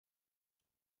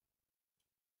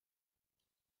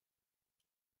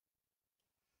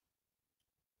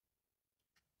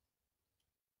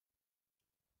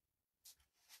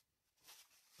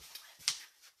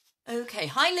Okay,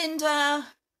 hi Linda.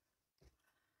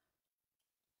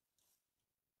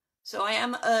 So I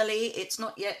am early, it's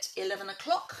not yet 11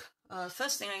 o'clock.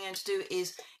 First thing I'm going to do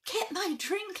is get my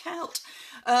drink out.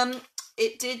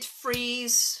 It did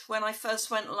freeze when I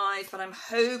first went live, but I'm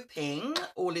hoping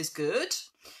all is good.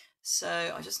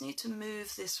 So I just need to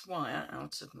move this wire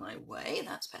out of my way,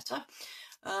 that's better.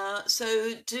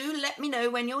 So do let me know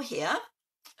when you're here.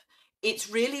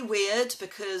 It's really weird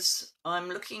because I'm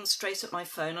looking straight at my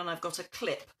phone and I've got a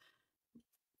clip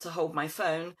to hold my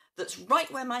phone that's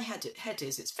right where my head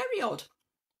is. It's very odd.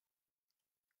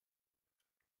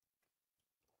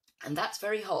 And that's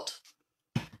very hot.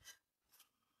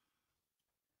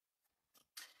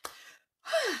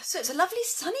 So it's a lovely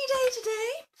sunny day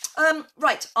today.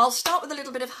 Right, I'll start with a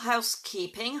little bit of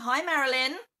housekeeping. Hi,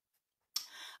 Marilyn.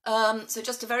 So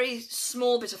just a very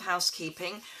small bit of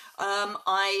housekeeping.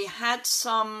 I had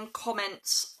some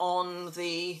comments on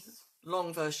the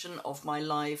long version of my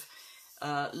live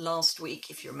last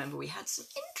week. If you remember, we had some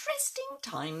interesting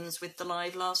times with the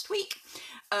live last week.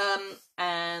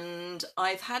 And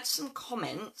I've had some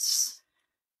comments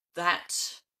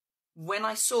that when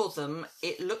I saw them,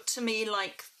 it looked to me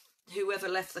like whoever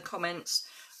left the comments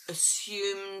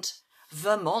assumed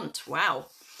Vermont. Wow.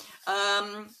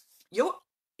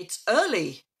 It's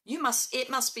early. It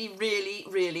must be really,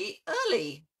 really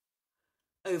early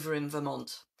over in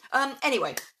Vermont.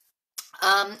 Anyway,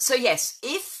 so yes,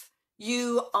 if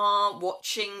you are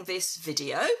watching this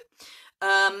video,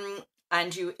 and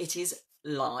it is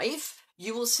live,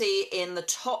 you will see in the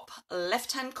top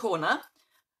left-hand corner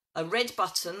a red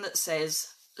button that says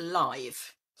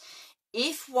live.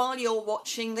 If while you're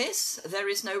watching this, there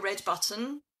is no red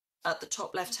button at the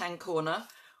top left-hand corner,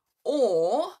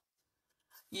 or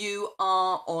you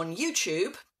are on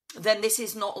YouTube, then this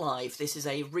is not live. This is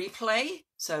a replay.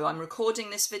 So I'm recording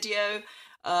this video.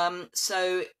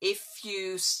 So if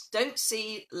you don't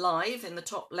see live in the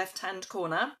top left-hand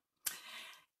corner,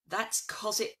 that's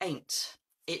because it ain't.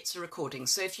 It's a recording.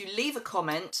 So if you leave a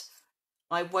comment,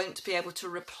 I won't be able to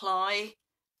reply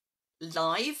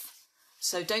live.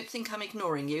 So don't think I'm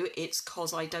ignoring you. It's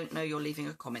because I don't know you're leaving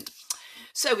a comment.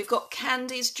 So we've got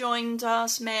Candy's joined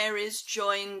us, Mary's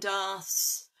joined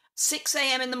us. 6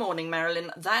 a.m. in the morning,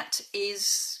 Marilyn. That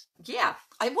is, yeah,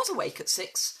 I was awake at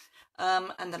 6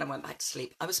 and then I went back to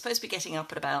sleep. I was supposed to be getting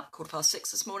up at about 6:15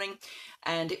 this morning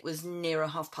and it was nearer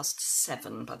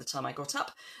 7:30 by the time I got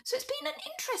up. So it's been an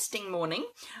interesting morning.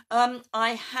 I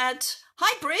had,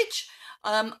 hi Bridge,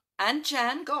 and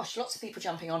Jan, gosh, lots of people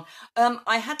jumping on.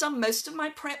 I had done most of my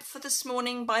prep for this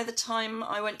morning by the time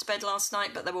I went to bed last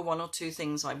night, but there were one or two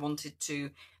things I wanted to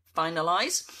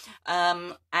finalise.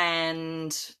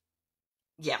 And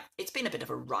yeah, it's been a bit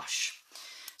of a rush.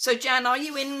 So Jan, are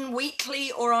you in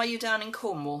Weekly or are you down in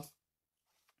Cornwall?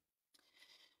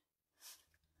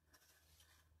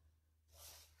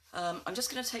 I'm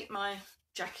just going to take my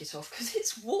jacket off because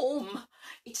it's warm.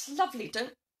 It's lovely.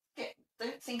 Don't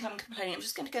think I'm complaining. I'm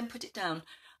just going to go and put it down.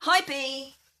 Hi,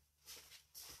 Bee.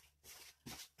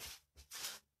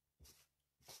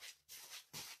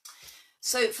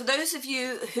 So for those of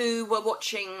you who were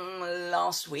watching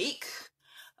last week,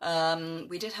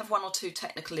 we did have one or two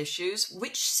technical issues,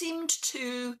 which seemed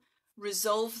to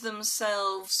resolve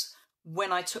themselves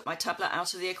when I took my tablet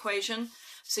out of the equation.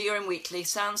 So you're in Weekly.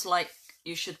 Sounds like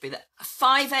you should be there.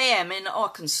 5 a.m. in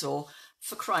Arkansas.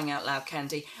 For crying out loud,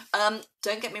 Candy.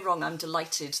 Don't get me wrong, I'm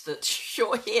delighted that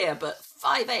you're here, but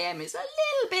 5 a.m. is a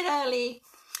little bit early.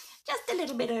 Just a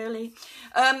little bit early.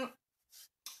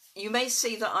 You may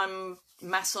see that I'm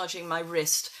massaging my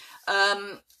wrist.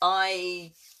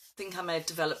 I think I may have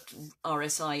developed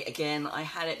RSI again. I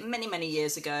had it many, many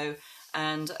years ago,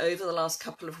 and over the last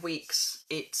couple of weeks,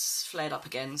 it's flared up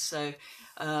again. So,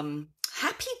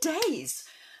 happy days.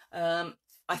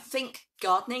 I think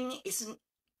gardening isn't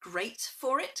great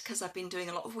for it because I've been doing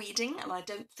a lot of weeding and I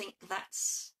don't think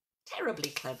that's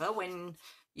terribly clever when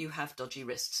you have dodgy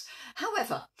wrists.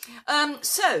 However,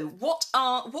 so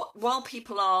while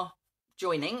people are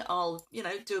joining, I'll,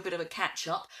 do a bit of a catch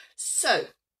up. So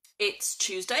it's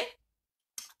Tuesday.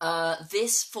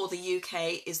 This for the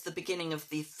UK is the beginning of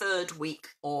the 3rd week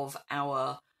of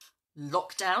our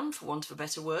lockdown, for want of a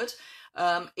better word.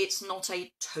 It's not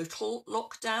a total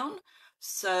lockdown.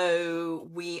 So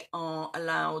we are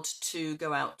allowed to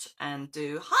go out and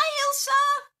do, hi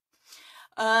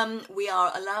Ilsa! We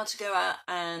are allowed to go out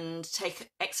and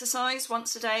take exercise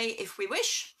once a day if we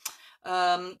wish.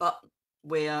 But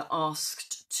we're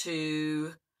asked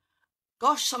to,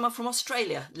 gosh, someone from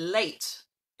Australia, late.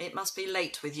 It must be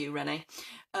late with you, Renee.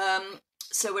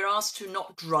 So we're asked to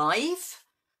not drive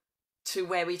to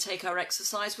where we take our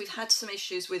exercise. We've had some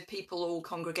issues with people all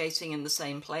congregating in the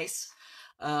same place,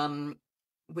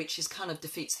 which is kind of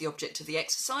defeats the object of the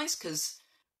exercise, because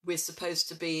we're supposed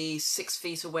to be 6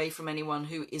 feet away from anyone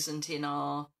who isn't in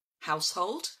our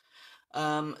household.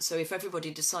 So if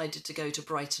everybody decided to go to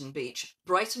Brighton Beach,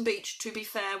 to be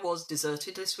fair, was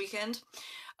deserted this weekend.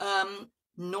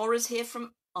 Nora's here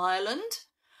from Ireland.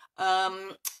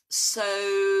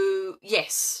 So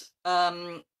yes,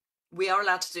 we are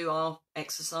allowed to do our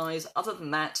exercise. Other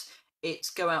than that,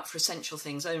 it's go out for essential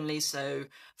things only, so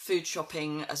food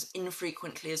shopping as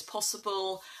infrequently as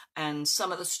possible, and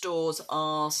some of the stores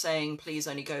are saying please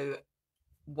only go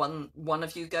one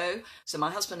of you go. So my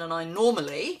husband and I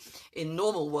normally, in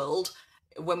normal world,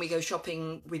 when we go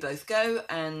shopping, we both go,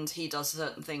 and he does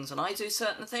certain things and I do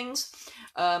certain things.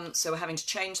 So we're having to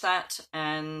change that,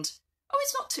 and oh,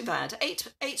 it's not too bad.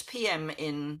 8 p.m.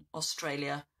 in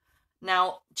Australia.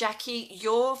 Now, Jackie,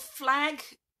 your flag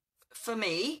for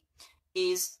me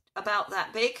is about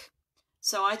that big,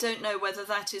 so I don't know whether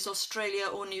that is Australia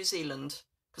or New Zealand,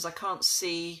 because I can't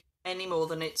see any more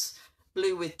than it's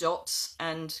blue with dots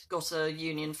and got a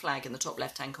Union flag in the top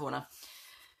left-hand corner.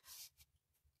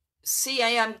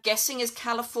 CA, I'm guessing, is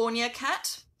California,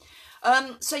 Cat.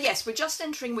 So yes, we're just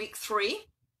entering week 3.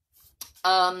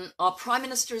 Our Prime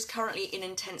Minister is currently in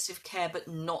intensive care, but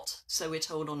not, so we're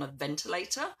told, on a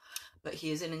ventilator, but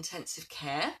he is in intensive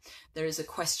care. There is a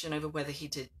question over whether he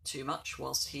did too much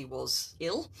whilst he was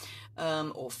ill,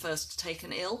 or first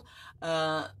taken ill,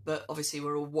 but obviously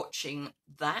we're all watching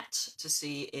that to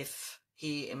see if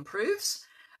he improves.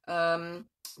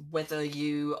 Whether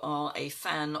you are a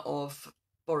fan of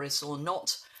Boris or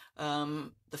not,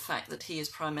 the fact that he is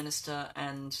Prime Minister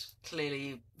and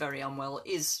clearly very unwell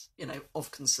is, you know,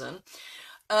 of concern.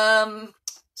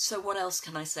 So what else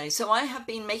can I say? So I have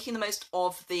been making the most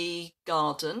of the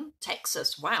garden.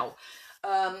 Texas, wow.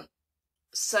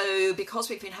 So because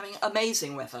we've been having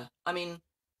amazing weather, I mean,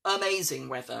 amazing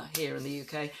weather here in the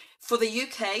UK. For the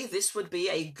UK, this would be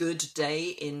a good day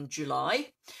in July.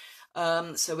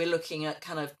 So we're looking at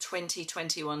kind of 20,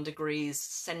 21 degrees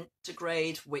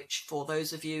centigrade, which for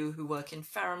those of you who work in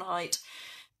Fahrenheit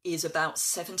is about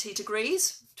 70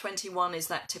 degrees. 21 is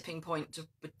that tipping point,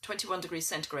 21 degrees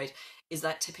centigrade is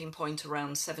that tipping point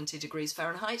around 70 degrees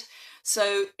Fahrenheit.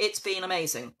 So it's been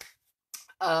amazing.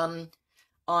 I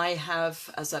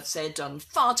have, as I've said, done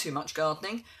far too much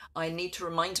gardening. I need to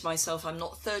remind myself I'm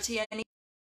not 30 anymore.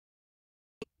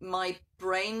 My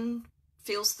brain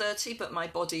feels 30, but my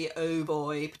body, oh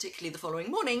boy, particularly the following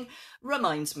morning,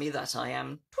 reminds me that I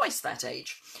am twice that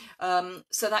age.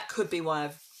 So that could be why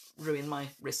I've ruined my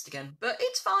wrist again, but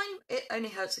it's fine. It only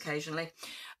hurts occasionally.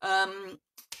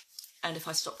 And if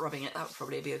I stop rubbing it, that would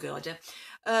probably be a good idea.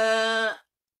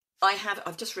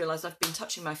 I've just realised I've been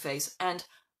touching my face, and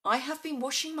I have been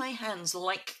washing my hands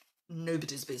like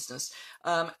nobody's business.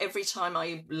 Every time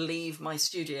I leave my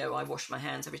studio, I wash my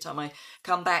hands. Every time I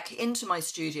come back into my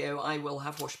studio, I will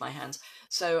have washed my hands.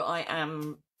 So I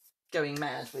am going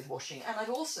mad with washing. And I've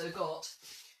also got,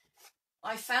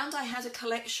 I found I had a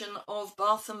collection of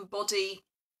Bath and Body,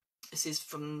 this is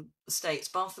from the States,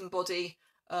 Bath and Body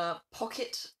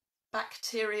pocket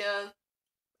bacteria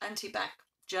anti-bac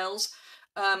gels.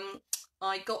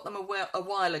 I got them a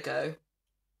while ago,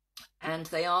 and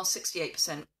they are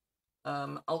 68%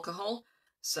 alcohol,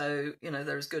 so you know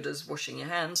they're as good as washing your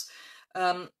hands.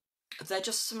 They're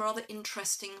just some rather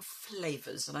interesting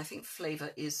flavours, and I think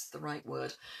flavour is the right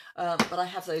word, but I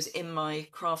have those in my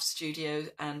craft studio,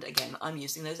 and again I'm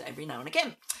using those every now and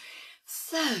again.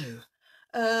 So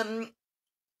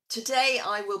today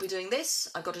I will be doing this.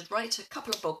 I've got to write a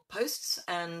couple of blog posts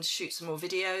and shoot some more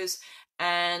videos,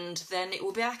 and then it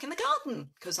will be back in the garden,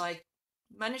 because I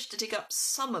managed to dig up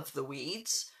some of the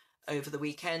weeds over the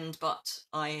weekend, but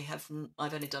I've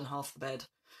only done half the bed,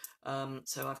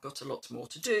 so I've got a lot more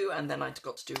to do, and then I've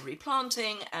got to do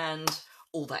replanting and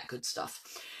all that good stuff.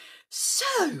 So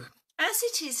as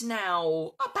it is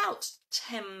now about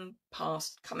 10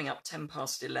 past, coming up 10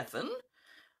 past 11,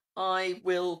 I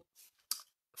will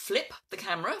flip the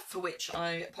camera, for which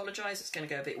I apologise, it's going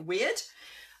to go a bit weird,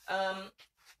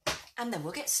 and then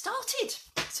we'll get started.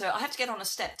 So I have to get on a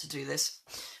step to do this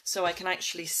so I can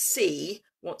actually see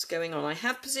what's going on. I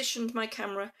have positioned my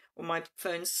camera or my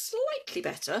phone slightly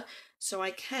better so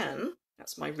I can,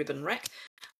 that's my ribbon rack,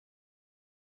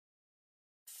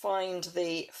 find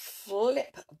the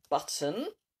flip button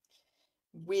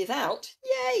without,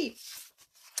 yay,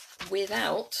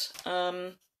 without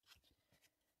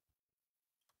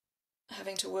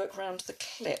having to work around the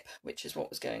clip, which is what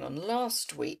was going on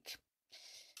last week.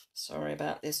 Sorry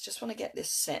about this, just want to get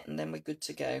this set and then we're good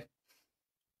to go.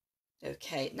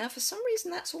 Okay, now for some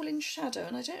reason that's all in shadow,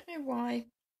 and I don't know why.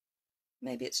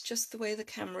 Maybe it's just the way the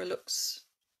camera looks.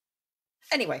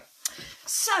 Anyway,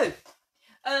 so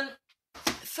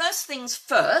first things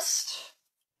first,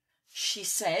 she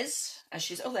says, as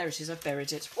she's, oh, there it is, I've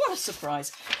buried it. What a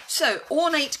surprise. So,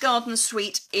 Ornate Garden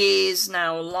Suite is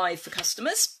now live for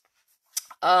customers.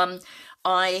 I've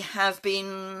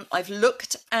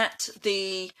looked at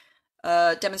the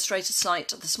demonstrator site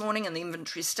this morning and the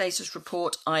inventory status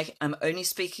report. I am only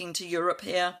speaking to Europe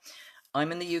here.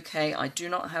 I'm in the UK. I do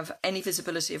not have any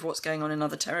visibility of what's going on in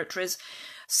other territories.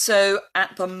 So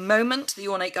at the moment, the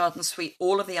Ornate Garden Suite,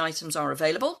 all of the items are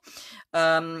available.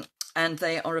 And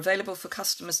they are available for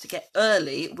customers to get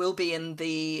early. Will be in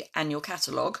the annual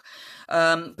catalogue,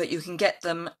 but you can get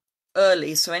them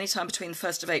early, so anytime between the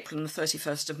 1st of April and the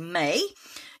 31st of May,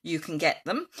 you can get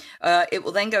them. It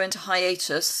will then go into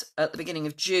hiatus at the beginning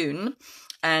of June,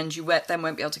 and you then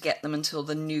won't be able to get them until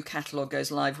the new catalogue goes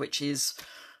live, which is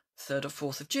 3rd or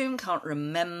 4th of June, can't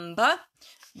remember.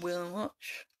 We'll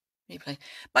watch, replay.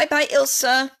 Bye-bye,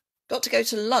 Ilsa. Got to go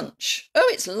to lunch. Oh,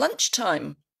 it's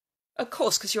lunchtime. Of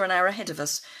course, because you're an hour ahead of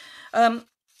us.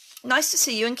 Nice to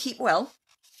see you and keep well.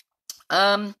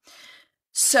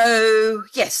 So,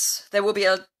 yes, there will be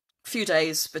a few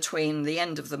days between the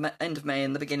end of May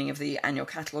and the beginning of the annual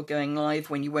catalogue going live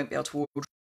when you won't be able to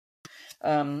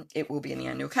order. It will be in the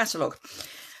annual catalogue.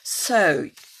 So,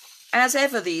 as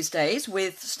ever these days,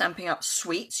 with Stamping Up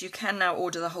suites, you can now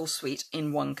order the whole suite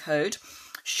in one code.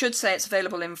 Should say it's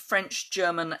available in French,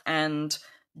 German and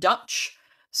Dutch.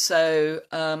 So,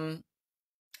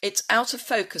 it's out of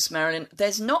focus, Marilyn.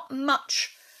 There's not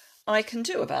much I can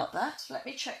do about that. Let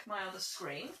me check my other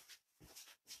screen.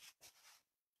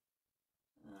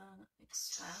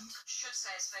 Expand. Should say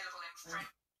it's available in French.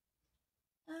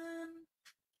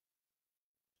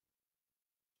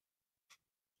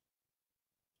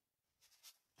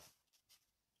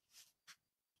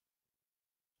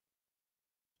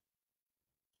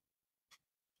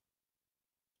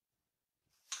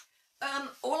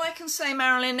 All I can say,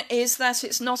 Marilyn, is that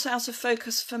it's not out of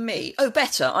focus for me. Oh,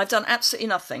 better. I've done absolutely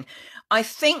nothing. I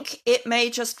think it may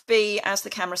just be as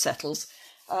the camera settles,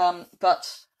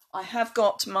 but I have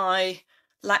got my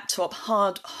laptop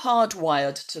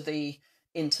hardwired to the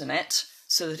internet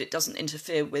so that it doesn't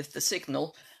interfere with the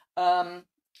signal.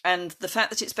 And the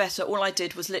fact that it's better, all I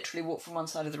did was literally walk from one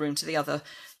side of the room to the other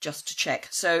just to check.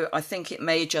 So I think it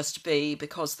may just be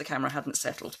because the camera hadn't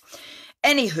settled.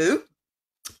 Anywho,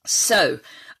 so,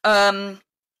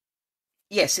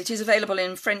 yes, it is available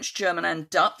in French, German and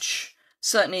Dutch.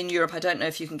 Certainly in Europe. I don't know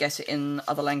if you can get it in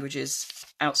other languages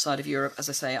outside of Europe. As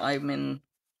I say, I'm in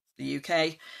the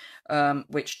UK,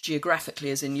 which geographically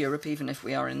is in Europe, even if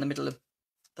we are in the middle of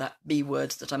that B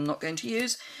word that I'm not going to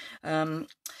use.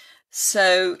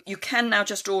 So you can now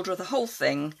just order the whole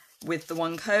thing with the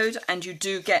one code, and you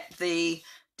do get the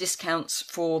discounts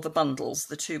for the bundles,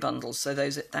 the 2 bundles. So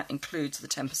that includes the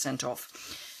 10% off.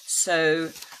 So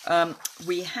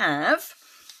we have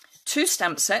 2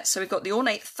 stamp sets. So we've got the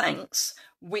Ornate Thanks,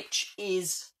 which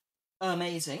is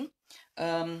amazing.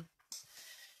 Let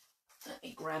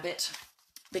me grab it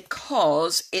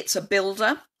because it's a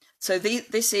builder. So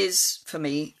this is, for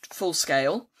me, full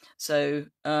scale. So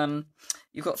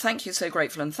you've got thank you, so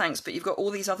grateful and thanks, but you've got all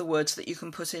these other words that you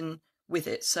can put in with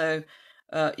it. So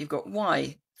you've got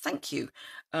why, thank you.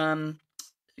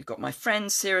 You've got my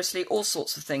friends, seriously, all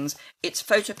sorts of things. It's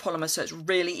photopolymer, so it's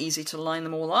really easy to line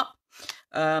them all up.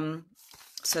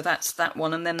 So that's that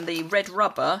one. And then the red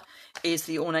rubber is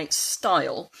the Ornate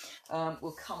Style.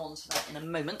 We'll come on to that in a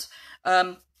moment.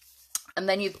 And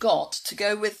then you've got, to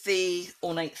go with the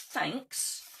Ornate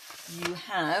Thanks, you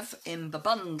have in the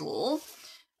bundle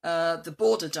the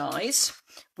border dies,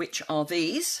 which are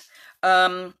these.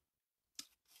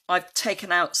 I've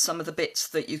taken out some of the bits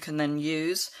that you can then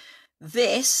use.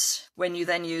 This, when you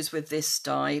then use with this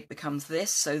die, becomes this.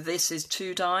 So this is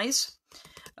 2 dies.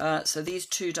 So these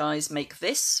 2 dies make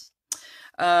this.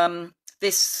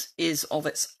 This is of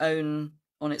its own,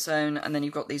 on its own, and then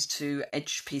you've got these 2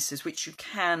 edge pieces, which you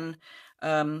can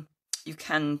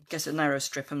get a narrow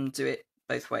strip and do it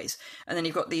both ways. And then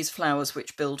you've got these flowers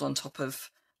which build on top of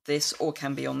this, or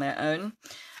can be on their own.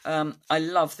 I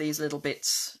love these little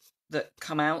bits that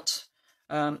come out.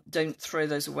 Don't throw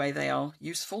those away, they are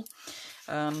useful.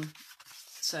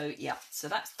 So yeah, so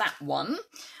that's that one.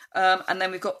 And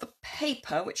then we've got the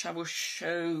paper, which I will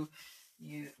show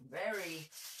you very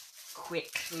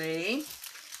quickly.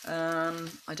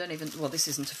 I don't even, well, this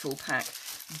isn't a full pack,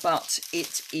 but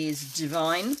it is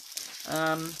divine.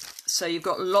 So you've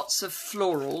got lots of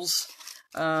florals.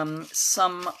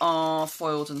 Some are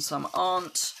foiled and some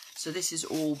aren't. So this is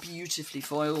all beautifully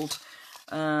foiled.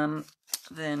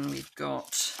 Then we've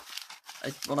got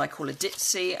what I call a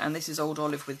ditzy, and this is old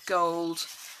olive with gold.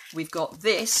 We've got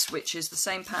this, which is the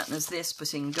same pattern as this,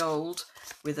 but in gold,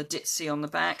 with a ditzy on the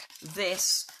back.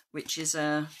 This, which is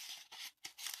a...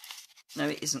 No,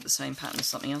 it isn't the same pattern as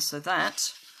something else. So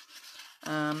that,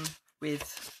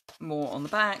 with more on the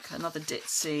back, another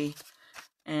ditzy.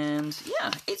 And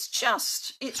yeah,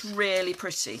 it's really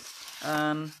pretty.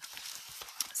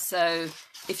 So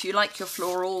if you like your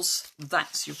florals,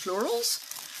 that's your florals.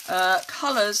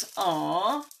 Colours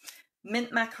are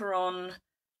mint macaron,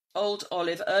 old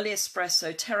olive, early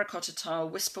espresso, terracotta tile,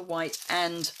 whisper white,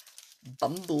 and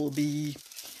bumblebee.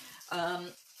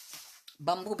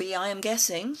 Bumblebee, I am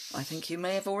guessing, I think you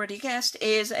may have already guessed,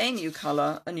 is a new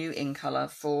colour, a new in colour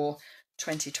for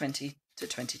 2020 to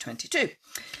 2022.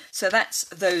 So that's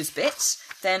those bits.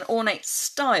 Then ornate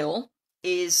style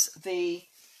is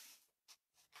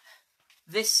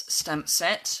this stamp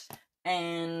set,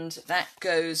 and that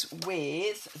goes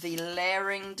with the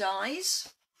layering dies,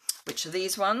 which are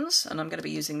these ones, and I'm going to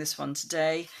be using this one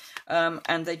today,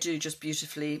 and they do just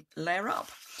beautifully layer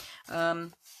up.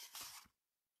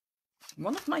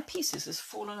 One of my pieces has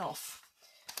fallen off.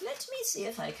 Let me see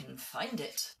if I can find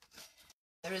it.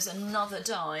 There is another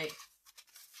die.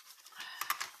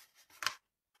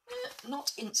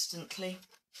 Not instantly.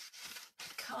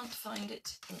 Can't find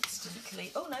it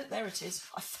instantly. Oh no, there it is.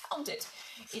 I found it.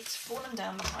 It's fallen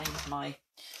down behind my...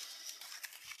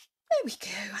 There we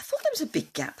go. I thought there was a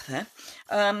big gap there.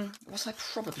 What I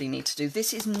probably need to do,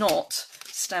 this is not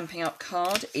Stampin' Up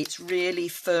card. It's really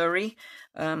furry,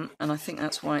 and I think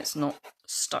that's why it's not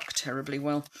stuck terribly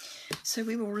well. So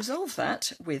we will resolve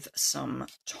that with some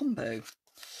Tombow.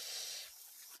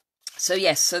 So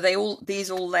yes, so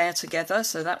these all layer together.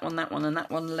 So that one, and that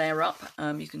one layer up.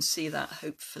 You can see that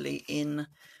hopefully in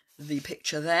the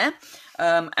picture there.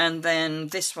 And then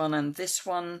this one and this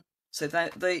one. So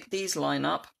these line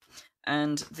up,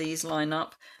 and these line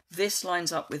up. This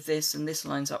lines up with this, and this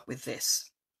lines up with this.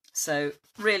 So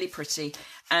really pretty.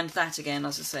 And that again,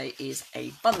 as I say, is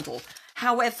a bundle.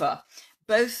 However,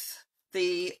 both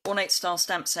the ornate style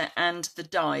stamp set and the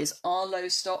dies are low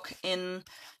stock in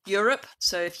Europe.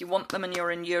 So if you want them and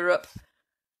you're in Europe,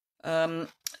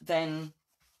 then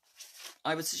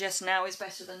I would suggest now is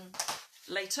better than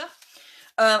later.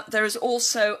 There is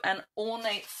also an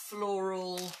ornate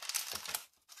floral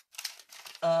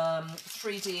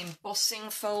 3D embossing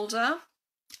folder,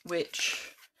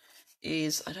 which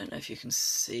is, I don't know if you can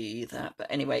see that, but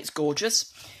anyway, it's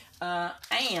gorgeous.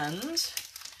 And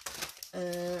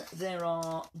there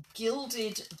are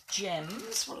gilded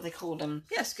gems. What do they call them?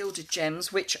 Yes, gilded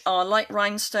gems, which are like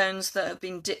rhinestones that have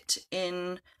been dipped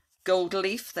in gold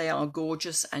leaf. They are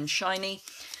gorgeous and shiny.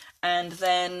 And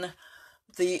then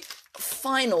the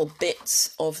final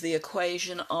bits of the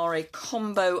equation are a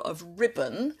combo of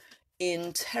ribbon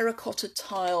in terracotta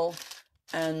tile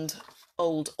and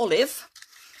old olive,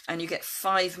 and you get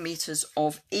 5 meters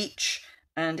of each,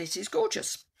 and it is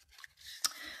gorgeous.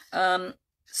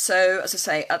 So, as I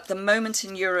say, at the moment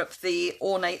in Europe, the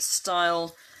ornate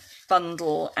style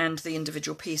bundle and the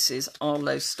individual pieces are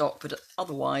low stock, but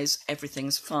otherwise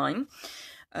everything's fine.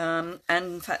 And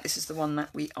in fact, this is the one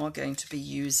that we are going to be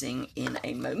using in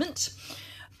a moment.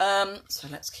 So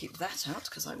let's keep that out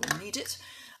because I will need it.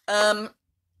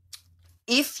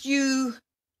 If you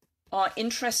are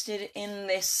interested in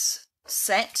this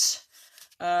set,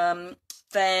 then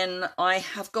I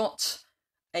have got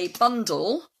a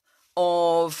bundle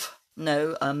of,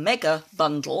 no, a mega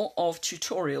bundle of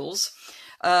tutorials.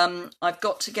 I've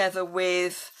got together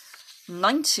with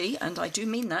 90, and I do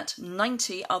mean that,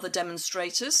 90 other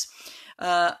demonstrators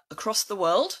across the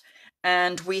world,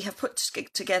 and we have put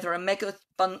together a mega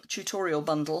tutorial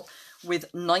bundle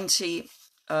with 90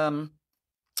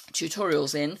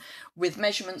 tutorials in, with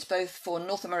measurements both for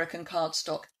North American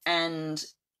cardstock and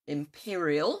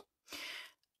imperial.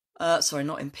 Sorry,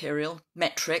 not imperial,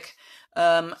 metric.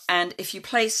 And if you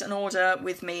place an order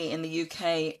with me in the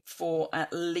UK for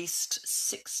at least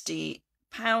 £60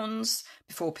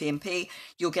 before P&P,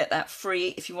 you'll get that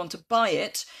free. If you want to buy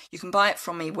it, you can buy it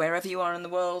from me wherever you are in the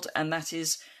world, and that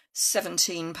is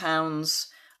 £17.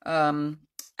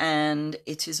 And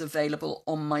it is available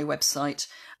on my website,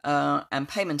 and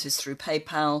payment is through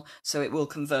PayPal, so it will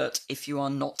convert if you are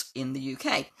not in the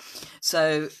UK.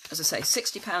 So, as I say,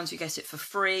 £60 you get it for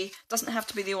free. Doesn't have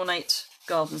to be the ornate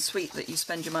garden suite that you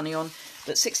spend your money on,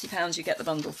 but £60 you get the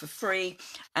bundle for free,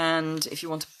 and if you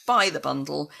want to buy the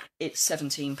bundle, it's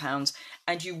 £17,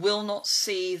 and you will not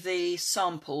see the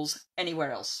samples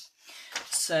anywhere else.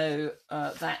 So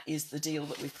that is the deal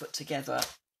that we've put together.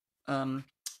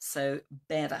 So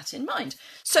bear that in mind.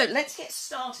 So let's get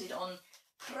started on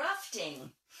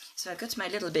crafting. So I go to my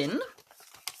little bin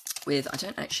with, I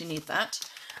don't actually need that.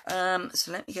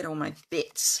 So let me get all my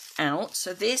bits out.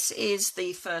 So this is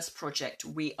the first project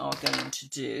we are going to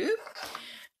do.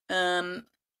 And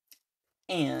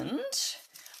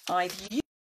I've used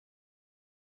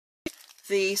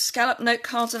the scallop note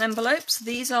cards and envelopes.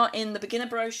 These are in the beginner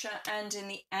brochure and in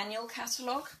the annual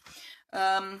catalogue.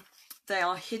 They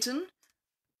are hidden.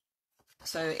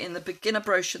 So in the beginner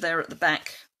brochure, they're at the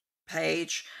back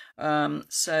page.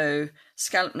 So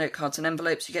scallop note cards and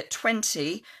envelopes, you get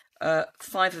 20,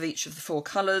 5 of each of the 4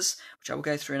 colours, which I will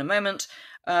go through in a moment.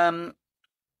 And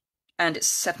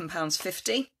it's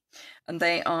 £7.50. And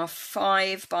they are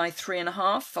 5 by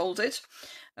 3.5 folded.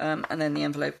 And then the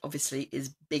envelope obviously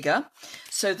is bigger.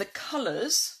 So the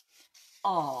colours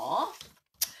are,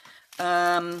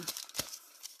 I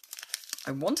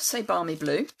want to say balmy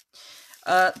blue.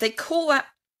 They call that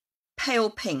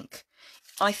pale pink.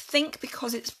 I think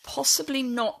because it's possibly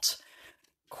not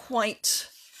quite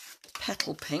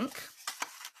petal pink.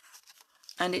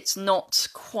 And it's not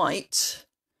quite,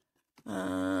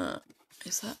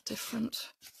 is that different?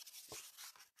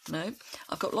 No,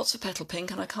 I've got lots of petal pink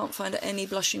and I can't find any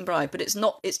blushing bride, but it's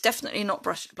definitely not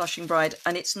blushing bride,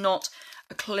 and it's not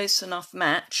a close enough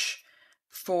match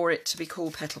for it to be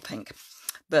called petal pink,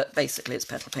 but basically it's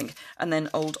petal pink. And then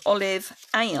old olive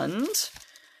and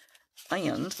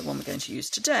the one we're going to use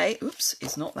today, oops,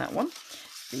 is not that one.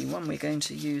 The one we're going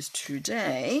to use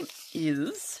today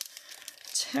is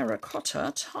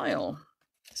terracotta tile.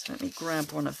 So let me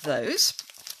grab one of those.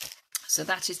 So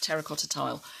that is terracotta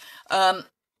tile.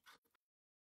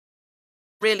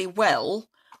 Really well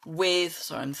with,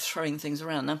 sorry, I'm throwing things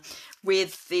around now,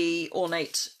 with the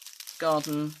Ornate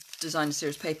Garden Designer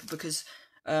Series paper, because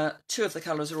 2 of the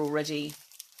colours are already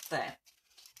there,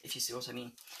 if you see what I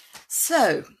mean.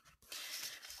 So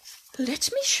let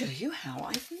me show you how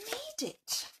I've made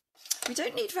it. We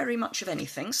don't need very much of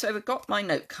anything. So we've got my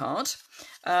note card.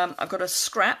 I've got a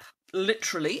scrap,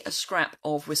 literally a scrap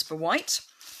of Whisper White.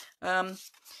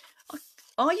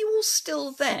 Are you all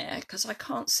still there? Because I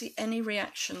can't see any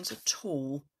reactions at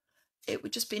all. It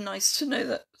would just be nice to know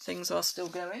that things are still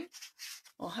going.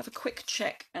 I'll have a quick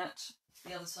check at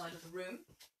the other side of the room.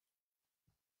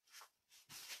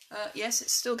 Yes,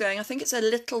 it's still going. I think it's a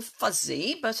little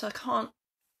fuzzy, but I can't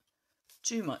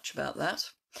do much about that.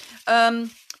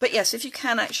 But yes, if you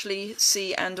can actually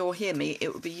see and or hear me,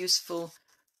 it would be useful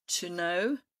to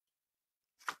know.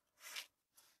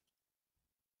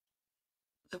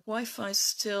 The Wi-Fi's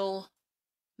still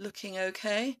looking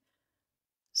okay.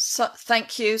 So,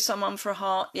 thank you, someone for a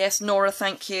heart. Yes, Nora,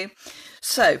 thank you.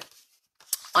 So,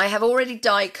 I have already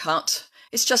die cut.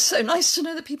 It's just so nice to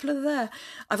know that people are there.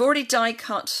 I've already die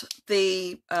cut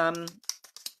the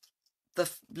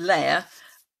layer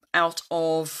out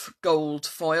of gold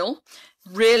foil.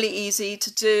 Really easy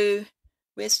to do.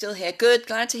 We're still here. Good,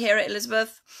 glad to hear it,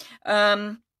 Elizabeth.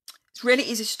 It's really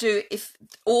easy to do. If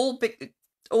all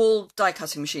die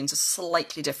cutting machines are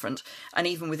slightly different, and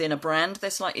even within a brand they're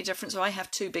slightly different. So I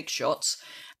have 2 big shots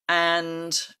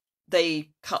and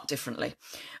they cut differently.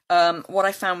 What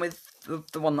I found with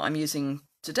the one that I'm using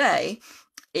today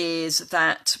is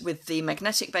that with the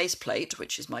magnetic base plate,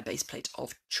 which is my base plate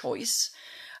of choice,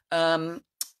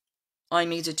 I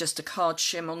needed just a card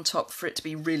shim on top for it to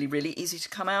be really, really easy to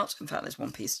come out. In fact, there's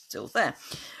one piece still there.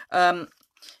 I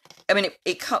mean,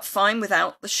 it cut fine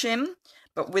without the shim,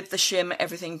 but with the shim,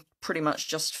 everything pretty much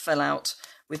just fell out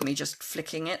with me just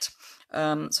flicking it.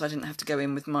 So I didn't have to go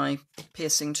in with my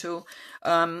piercing tool.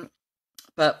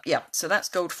 But yeah, so that's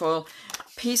gold foil.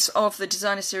 Piece of the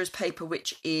Designer Series paper,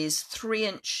 which is 3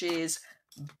 inches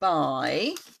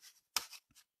by,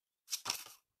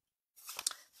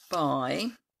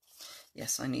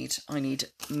 yes, I need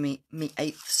me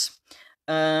 1/8.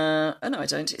 Oh no, I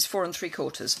don't. It's 4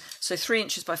 3/4. So 3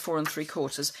 inches by 4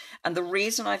 3/4. And the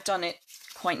reason I've done it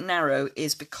quite narrow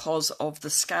is because of the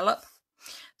scallop.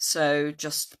 So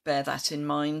just bear that in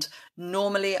mind.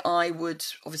 Normally I would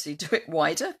obviously do it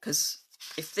wider, because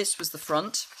if this was the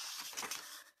front,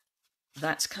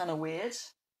 that's kind of weird.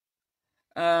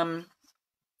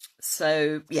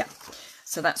 So yeah,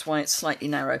 so that's why it's slightly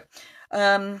narrow.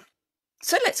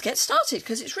 So let's get started,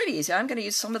 because it's really easy. I'm going to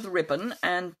use some of the ribbon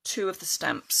and 2 of the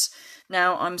stamps.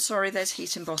 Now, I'm sorry there's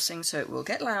heat embossing, so it will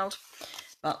get loud,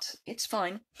 but it's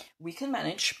fine. We can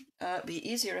manage. It'd be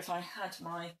easier if I had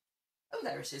my, oh,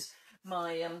 there it is,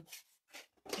 my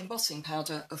embossing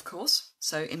powder, of course.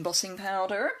 So embossing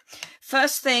powder.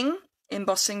 First thing,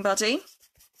 embossing buddy.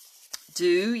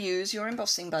 Do use your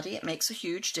embossing buddy. It makes a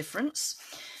huge difference.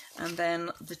 And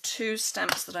then the 2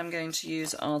 stamps that I'm going to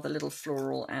use are the little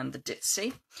floral and the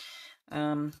ditzy.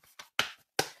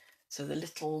 So the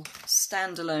little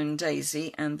standalone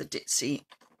daisy and the ditzy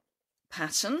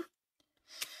pattern.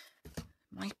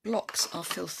 My blocks are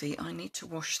filthy. I need to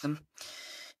wash them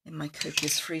in my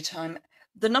copious free time.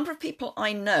 The number of people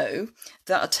I know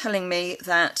that are telling me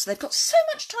that they've got so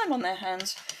much time on their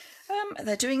hands.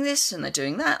 They're doing this and they're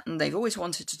doing that, and they've always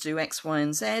wanted to do X, Y,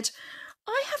 and Z.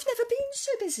 I have never been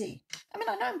so busy. I mean,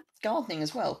 I know I'm gardening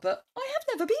as well, but I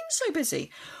have never been so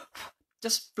busy.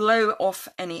 Just blow off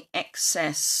any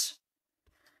excess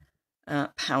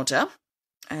powder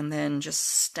and then just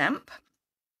stamp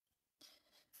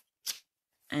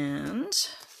and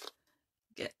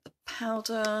get the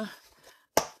powder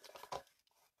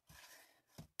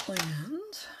and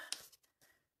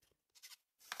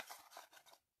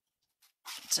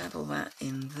dabble that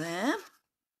in there.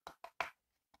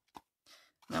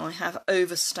 Now I have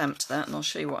over stamped that, and I'll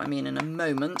show you what I mean in a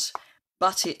moment,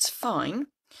 but it's fine.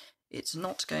 It's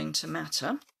not going to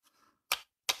matter.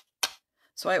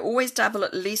 So I always dabble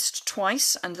at least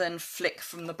twice and then flick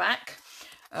from the back,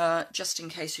 just in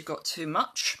case you've got too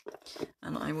much.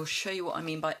 And I will show you what I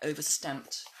mean by over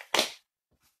stamped.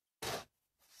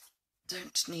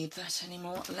 Don't need that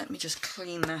anymore. Let me just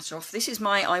clean that off. This is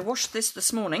I washed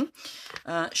this morning,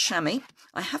 chamois.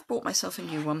 I have bought myself a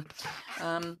new one.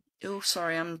 Oh,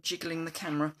 sorry, I'm jiggling the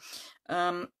camera.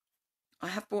 I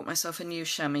have bought myself a new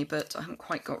chamois, but I haven't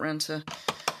quite got round to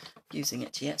using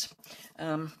it yet.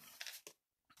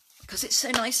 Because it's so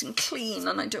nice and clean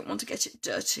and I don't want to get it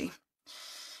dirty.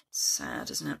 It's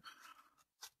sad, isn't it?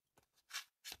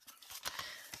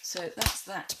 So that's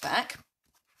that back.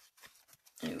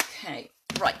 Okay,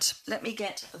 right, let me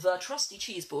get the trusty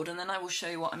cheese board and then I will show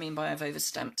you what I mean by I've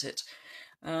overstamped it.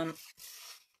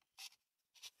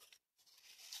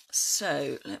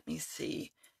 So let me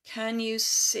see. Can you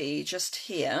see just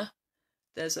here,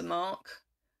 there's a mark?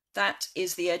 That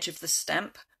is the edge of the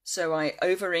stamp. So I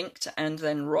over-inked and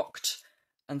then rocked,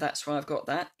 and that's why I've got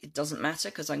that. It doesn't matter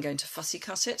because I'm going to fussy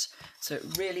cut it, so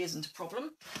it really isn't a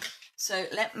problem. So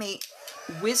let me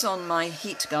whiz on my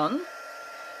heat gun.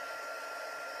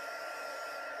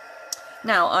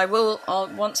 Now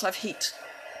once I've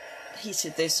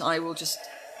heated this, I will just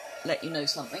let you know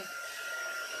something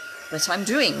that I'm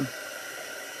doing.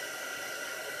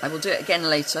 I will do it again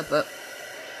later, but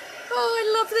oh,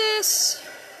 I love this.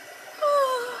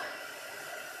 Oh.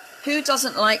 Who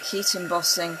doesn't like heat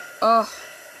embossing? Oh,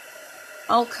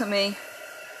 alchemy.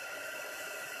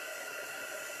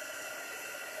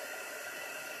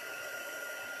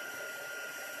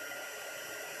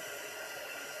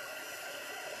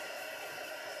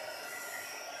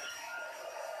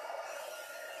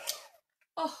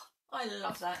 Oh, I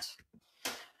love that.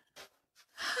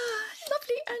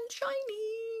 Lovely and shiny.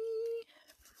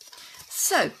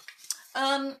 So,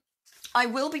 I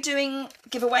will be doing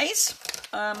giveaways.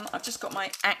 I've just got my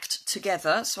act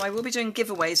together, so I will be doing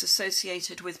giveaways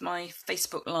associated with my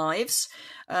Facebook Lives.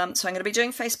 So I'm going to be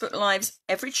doing Facebook Lives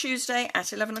every Tuesday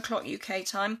at 11 o'clock UK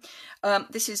time.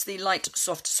 This is the light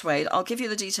soft suede. I'll give you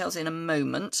the details in a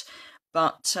moment,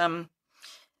 but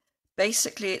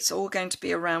basically it's all going to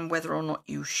be around whether or not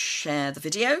you share the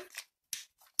video.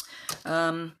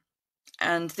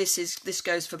 And this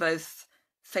goes for both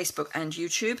Facebook and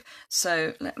YouTube.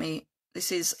 So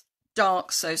this is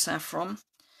dark So Saffron.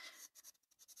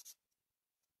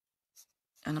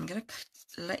 And I'm going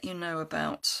to let you know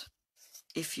about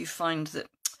if you find that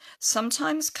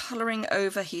sometimes colouring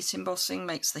over heat embossing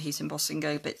makes the heat embossing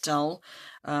go a bit dull.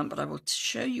 But I will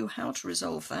show you how to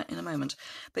resolve that in a moment.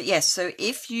 But yes, so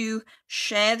if you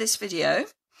share this video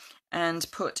and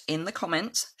put in the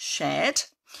comments, shared,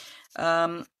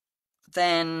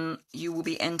 then you will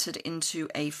be entered into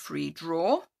a free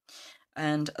draw,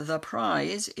 and the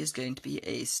prize is going to be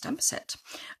a stamp set.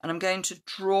 And I'm going to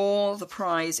draw the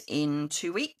prize in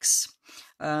 2 weeks.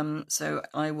 So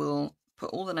I will put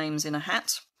all the names in a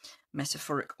hat,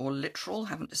 metaphoric or literal,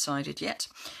 haven't decided yet,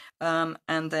 and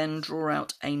then draw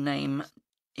out a name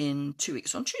in 2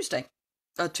 weeks on Tuesday,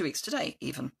 2 weeks today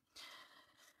even.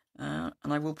 And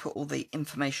I will put all the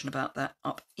information about that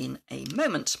up in a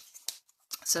moment.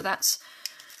 So that's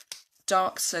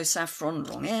dark So Saffron,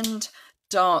 wrong end,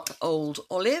 dark Old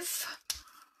Olive,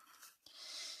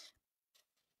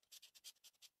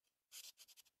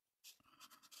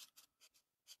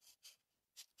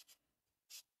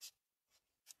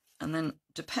 and then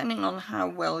depending on how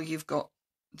well you've got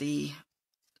the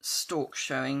stalk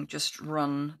showing, just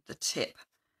run the tip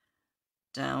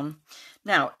down.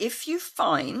 Now, if you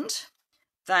find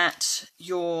that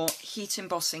your heat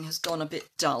embossing has gone a bit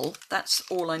dull, that's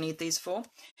all I need these for.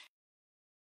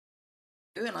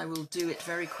 And I will do it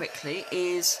very quickly,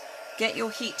 is get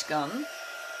your heat gun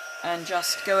and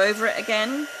just go over it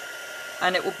again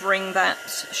and it will bring that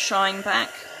shine back.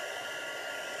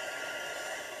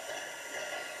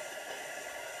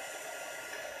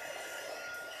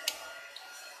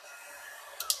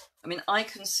 I mean, I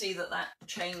can see that that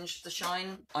changed the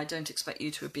shine. I don't expect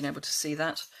you to have been able to see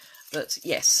that. But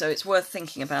yes, so it's worth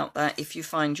thinking about that if you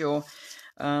find your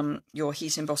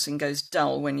heat embossing goes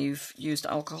dull when you've used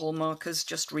alcohol markers.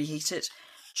 Just reheat it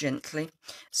gently.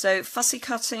 So fussy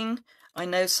cutting, I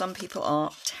know some people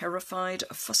are terrified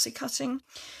of fussy cutting.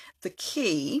 The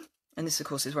key, and this of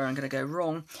course is where I'm going to go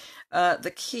wrong,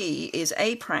 the key is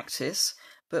A, practice,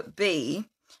 but B,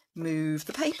 move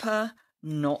the paper,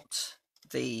 not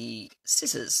the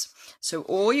scissors. So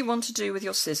all you want to do with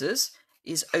your scissors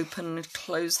is open and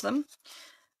close them.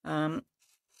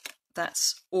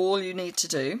 That's all you need to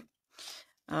do.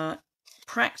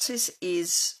 Practice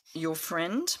is your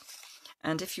friend,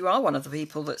 and if you are one of the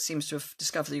people that seems to have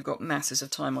discovered that you've got masses of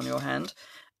time on your hand,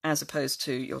 as opposed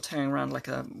to you're tearing around like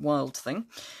a wild thing,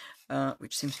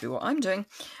 which seems to be what I'm doing,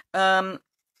 now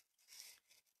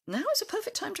is a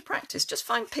perfect time to practice. Just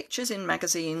find pictures in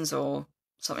magazines or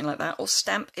something like that, or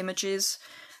stamp images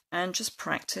and just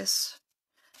practice.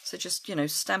 So just, you know,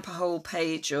 stamp a whole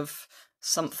page of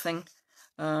something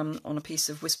on a piece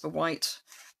of Whisper White,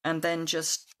 and then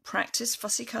just practice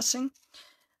fussy cutting.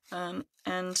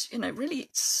 And, you know, really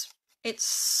it's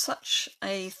such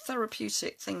a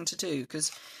therapeutic thing to do,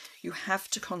 because you have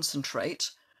to concentrate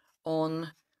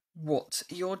on what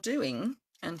you're doing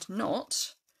and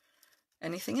not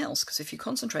anything else, because if you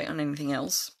concentrate on anything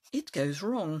else, it goes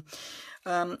wrong.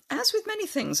 As with many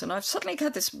things, and I've suddenly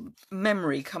had this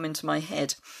memory come into my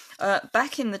head.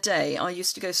 Back in the day, I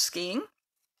used to go skiing,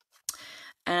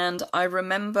 and I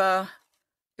remember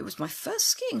it was my first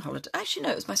skiing holiday. Actually,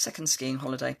 no, it was my second skiing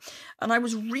holiday, and I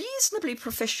was reasonably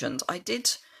proficient. I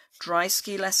did dry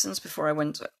ski lessons before I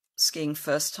went skiing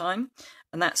first time,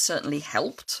 and that certainly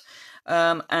helped.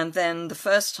 And then the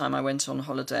first time I went on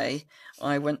holiday,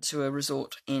 I went to a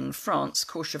resort in France,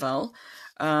 Courchevel,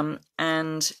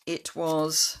 and it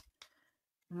was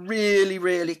really,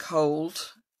 really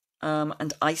cold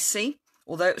and icy,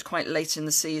 although it was quite late in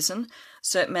the season.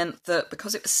 So it meant that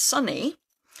because it was sunny,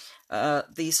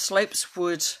 the slopes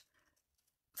would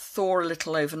thaw a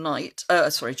little overnight,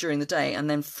 during the day, and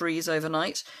then freeze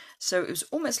overnight. So it was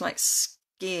almost like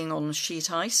skiing on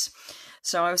sheet ice.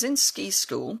 So I was in ski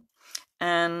school,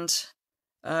 and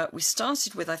we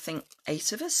started with, I think,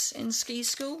 8 of us in ski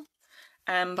school.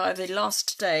 And by the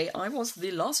last day, I was the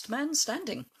last man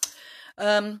standing.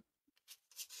 I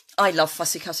love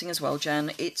fussy cutting as well,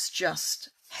 Jan. It's just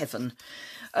heaven.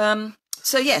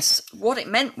 So yes, what it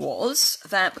meant was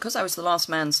that because I was the last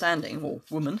man standing, or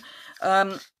woman,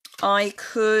 I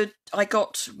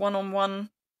got one-on-one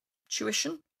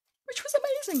tuition, which was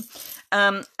amazing.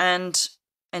 And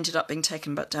ended up being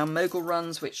taken back down mogul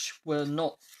runs, which were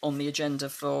not on the agenda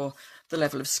for the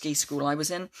level of ski school I was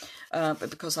in, but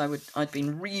because I'd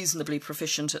been reasonably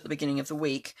proficient at the beginning of the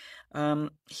week,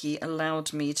 he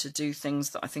allowed me to do things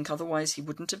that I think otherwise he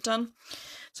wouldn't have done.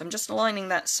 So I'm just aligning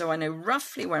that so I know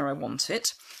roughly where I want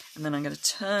it, and then I'm going to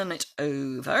turn it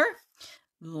over,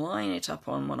 line it up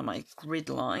on one of my grid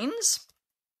lines,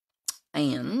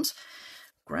 and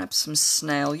grab some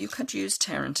snail. You could use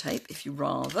tear and tape if you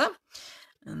rather,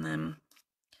 and then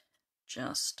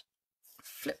just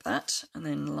flip that and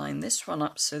then line this one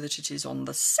up so that it is on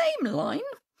the same line,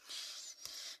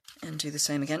 and do the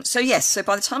same again. So yes, so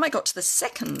by the time I got to the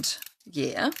second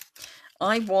year,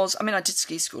 I did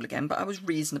ski school again, but I was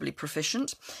reasonably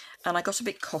proficient, and I got a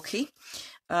bit cocky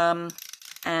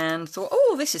and thought,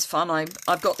 oh, this is fun.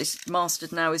 I've got this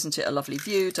mastered now. Isn't it a lovely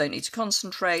view? Don't need to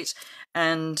concentrate.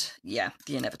 And yeah,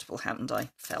 the inevitable happened. I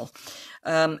fell.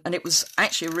 And it was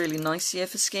actually a really nice year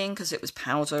for skiing because it was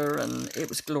powder and it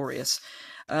was glorious.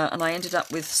 And I ended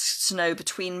up with snow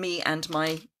between me and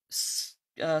my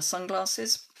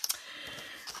sunglasses,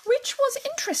 which was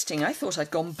interesting. I thought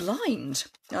I'd gone blind.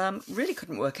 Really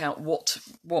couldn't work out what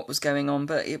was going on,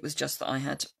 but it was just that I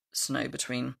had snow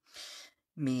between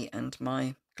me and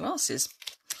my glasses.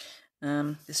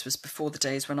 This was before the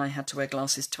days when I had to wear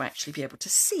glasses to actually be able to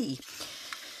see.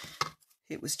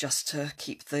 It was just to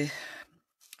keep the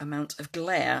amount of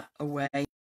glare away.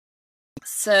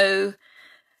 So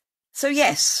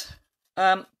yes,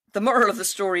 the moral of the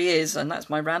story is, and that's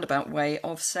my roundabout way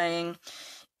of saying,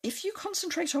 if you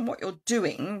concentrate on what you're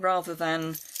doing rather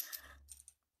than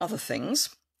other things,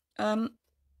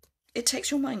 it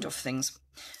takes your mind off things.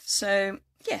 So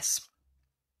yes,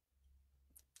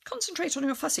 concentrate on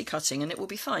your fussy cutting and it will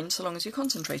be fine so long as you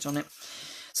concentrate on it.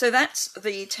 So that's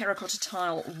the terracotta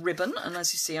tile ribbon, and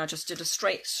as you see I just did a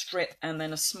straight strip and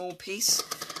then a small piece,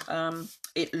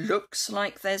 It looks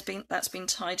like that's been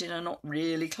tied in a knot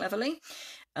really cleverly,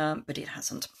 but it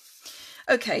hasn't.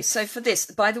 Okay, so for this,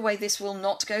 by the way, this will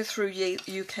not go through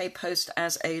UK Post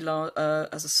as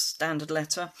a standard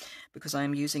letter, because I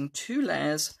am using 2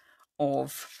 layers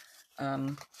of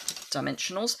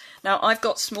dimensionals. Now, I've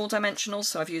got small dimensionals,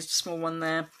 so I've used a small one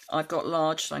there. I've got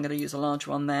large, so I'm going to use a large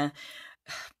one there.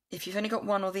 If you've only got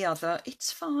one or the other,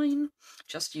 it's fine.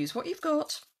 Just use what you've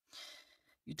got.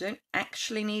 You don't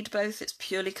actually need both. It's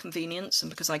purely convenience, and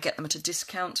because I get them at a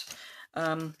discount,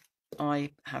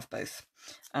 I have both.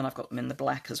 And I've got them in the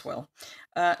black as well.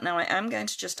 Now I am going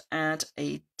to just add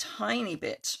a tiny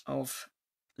bit of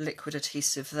liquid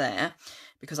adhesive there,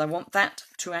 because I want that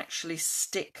to actually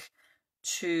stick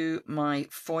to my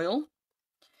foil.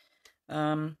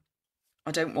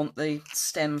 I don't want the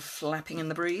stem flapping in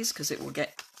the breeze because it will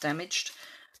get damaged.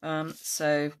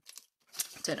 So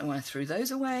I don't know why I threw those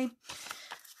away.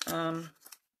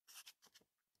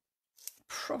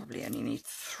 Probably only need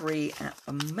 3 at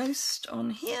the most on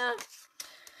here.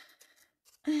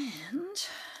 And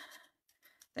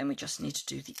then we just need to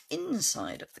do the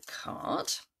inside of the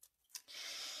card.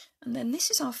 And then this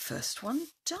is our first one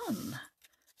done,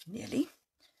 nearly,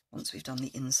 once we've done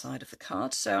the inside of the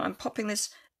card. So I'm popping this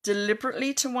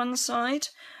deliberately to one side.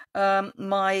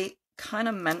 My kind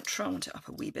of mantra, I want it up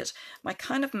a wee bit, my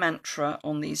kind of mantra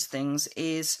on these things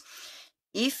is,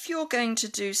 if you're going to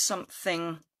do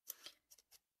something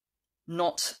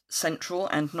not central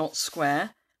and not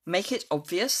square, make it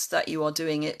obvious that you are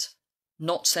doing it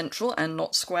not central and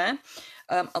not square.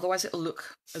 Otherwise it'll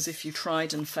look as if you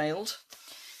tried and failed.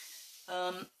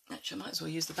 Actually, I might as well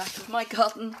use the back of my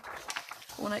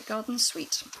Ornate Garden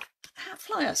Suite hat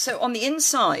flyer. So on the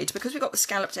inside, because we've got the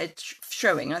scalloped edge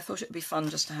showing, I thought it would be fun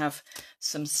just to have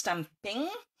some stamping.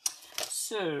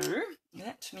 So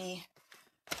let me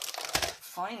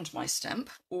find my stamp,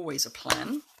 always a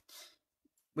plan,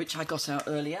 which I got out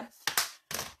earlier.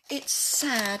 It's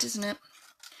sad, isn't it?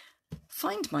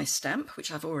 Find my stamp,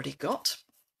 which I've already got,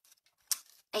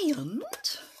 and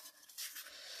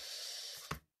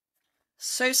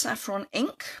So Saffron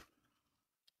ink,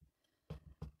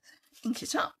 ink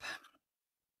it up,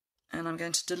 and I'm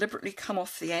going to deliberately come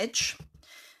off the edge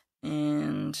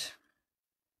and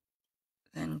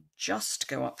then just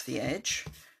go up the edge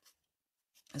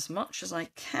as much as I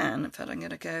can. In fact, I'm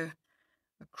going to go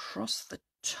across the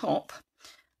top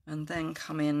and then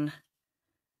come in,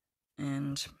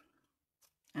 and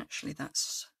actually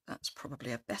that's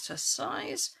probably a better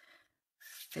size.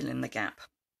 Fill in the gap.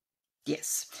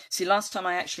 Yes. See, last time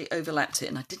I actually overlapped it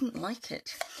and I didn't like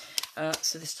it.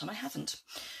 So this time I haven't.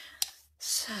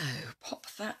 So pop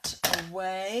that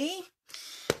away.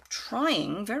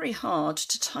 Trying very hard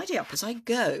to tidy up as I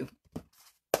go.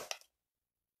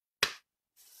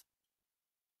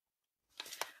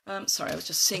 Sorry, I was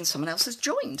just seeing someone else has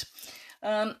joined.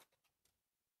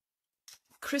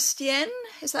 Christiane,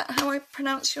 is that how I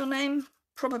pronounce your name?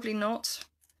 Probably not.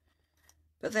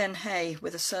 But then, hey,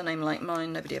 with a surname like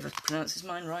mine, nobody ever pronounces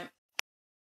mine right.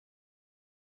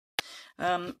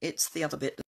 It's the other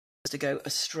bit to go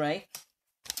astray.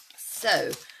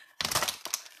 So,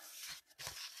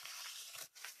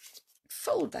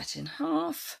 fold that in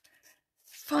half.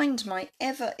 Find my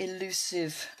ever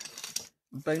elusive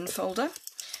bone folder.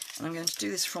 And I'm going to do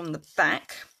this from the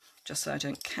back, just so I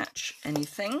don't catch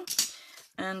anything.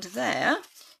 And there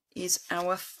is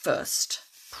our first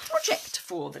project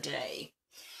for the day.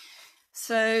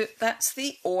 So that's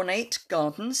the Ornate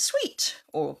Garden Suite,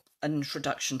 or an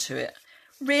introduction to it.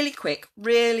 Really quick,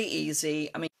 really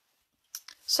easy. I mean,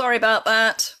 sorry about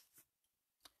that.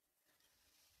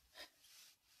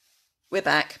 We're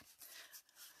back.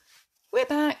 We're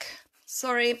back.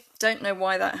 Sorry, don't know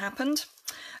why that happened.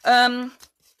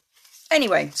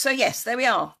 Anyway, so yes, there we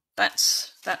are.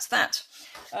 That's that.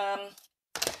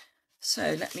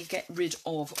 So let me get rid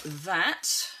of that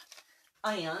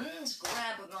and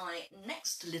grab my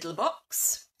next little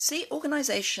box. See,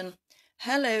 organisation.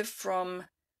 Hello from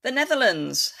the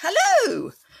Netherlands.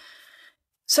 Hello!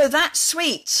 So that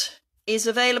suite is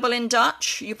available in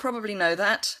Dutch. You probably know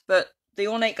that, but the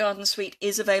Ornate Garden Suite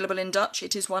is available in Dutch.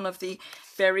 It is one of the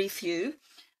very few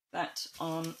that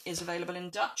is available in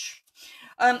Dutch.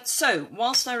 So,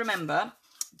 whilst I remember,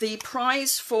 the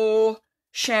prize for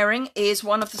sharing is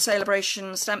one of the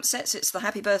celebration stamp sets. It's the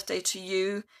Happy Birthday to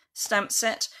You stamp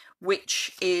set,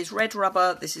 which is red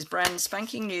rubber. This is brand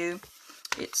spanking new.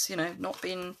 It's, you know, not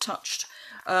been touched.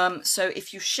 So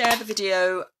if you share the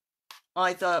video,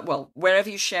 either, well, wherever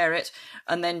you share it,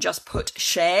 and then just put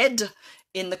shared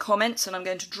in the comments, and I'm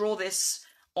going to draw this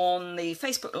on the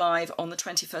Facebook Live on the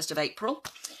 21st of April.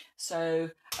 So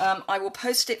I will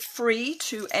post it free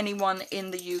to anyone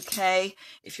in the UK.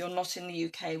 If you're not in the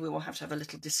UK, we will have to have a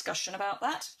little discussion about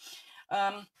that.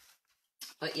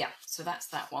 But yeah, so that's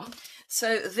that one.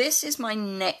 So this is my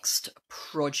next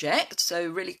project, so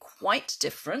really quite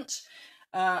different.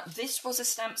 This was a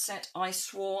stamp set I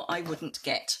swore I wouldn't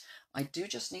get. I do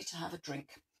just need to have a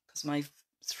drink because my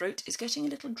throat is getting a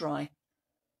little dry.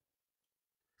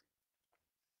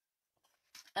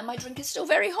 And my drink is still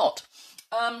very hot.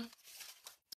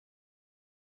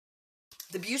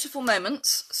 The Beautiful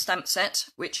Moments stamp set,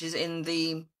 which is in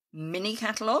the mini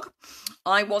catalogue,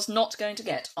 I was not going to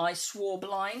get. I swore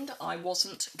blind I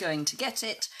wasn't going to get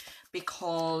it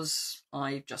because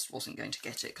I just wasn't going to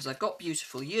get it because I've got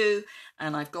Beautiful You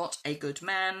and I've got A Good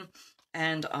Man,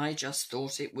 and I just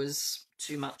thought it was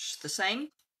too much the same.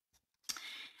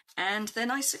 And then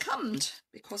I succumbed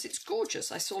because it's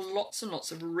gorgeous. I saw lots and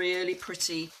lots of really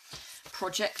pretty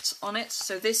projects on it.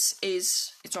 So this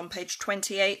is, it's on page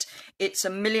 28. It's a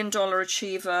 $1 Million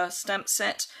Achiever stamp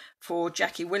set for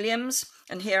Jackie Williams.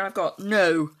 And here I've got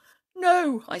no,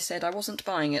 I said I wasn't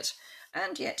buying it.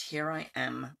 And yet here I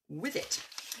am with it.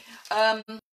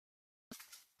 And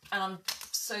I'm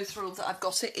so thrilled that I've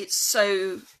got it. It's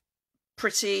so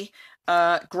pretty,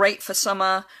 great for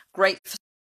summer, great for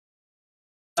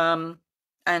and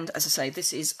as I say,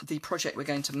 this is the project we're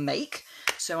going to make.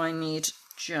 So I need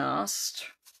just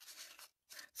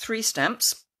 3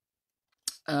 stamps.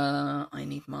 I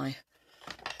need my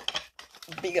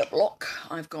bigger block.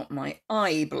 I've got my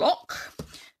I block,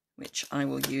 which I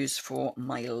will use for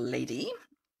my lady.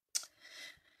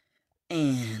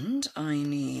 And I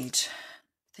need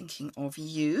Thinking of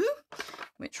You,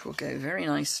 which will go very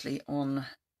nicely on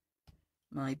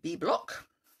my B block.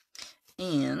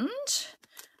 And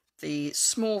the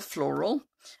small floral,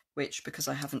 which, because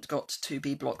I haven't got 2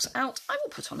 B blocks out, I will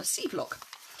put on a C block.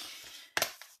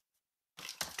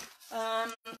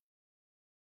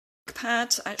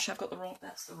 Pad, actually I've got the wrong,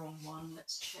 that's the wrong one,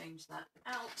 let's change that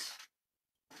out.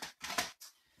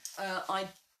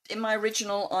 In my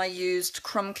original I used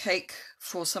Crumb Cake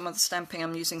for some of the stamping.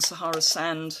 I'm using Sahara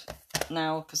Sand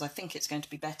now because I think it's going to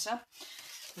be better.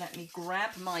 Let me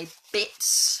grab my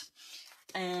bits,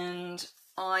 and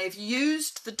I've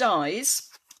used the dies,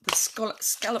 the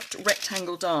scalloped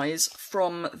rectangle dies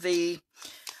from the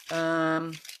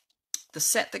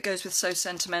set that goes with So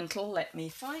Sentimental. Let me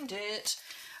find it.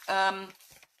 Now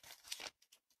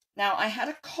I had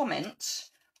a comment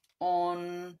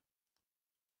on,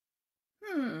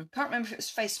 can't remember if it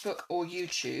was Facebook or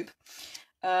YouTube,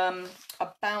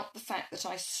 about the fact that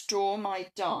I store my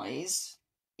dies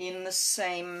in the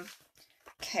same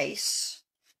case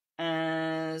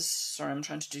as, sorry, I'm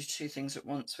trying to do 2 things at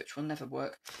once, which will never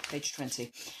work, page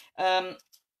 20,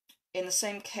 in the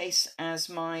same case as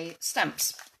my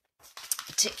stamps,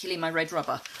 particularly my red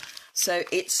rubber. So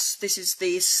this is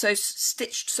the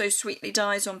Stitched So Sweetly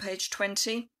dies on page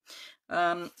 20.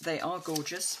 They are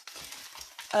gorgeous.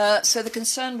 So the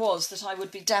concern was that I would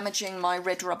be damaging my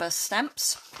red rubber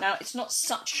stamps. Now, it's not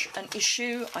such an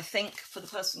issue, I think, for the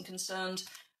person concerned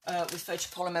with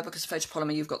photopolymer, because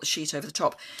photopolymer, you've got the sheet over the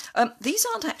top. These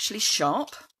aren't actually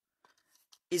sharp,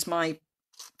 is my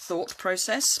thought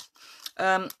process.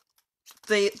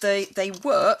 They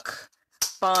work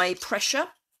by pressure.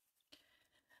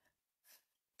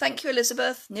 Thank you,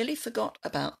 Elizabeth. Nearly forgot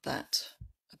about that.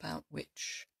 About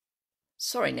which?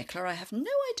 Sorry, Nicola, I have no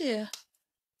idea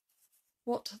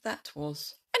what that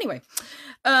was. Anyway,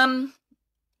 I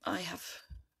have...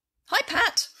 Hi,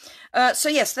 Pat. So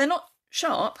yes, they're not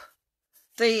sharp.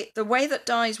 The way that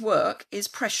dies work is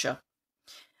pressure.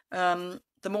 The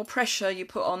more pressure you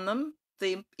put on them,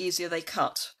 the easier they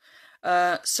cut.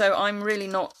 So I'm really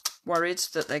not worried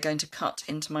that they're going to cut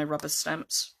into my rubber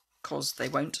stamps, because they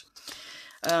won't.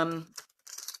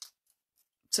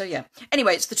 So yeah,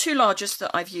 anyway, it's the 2 largest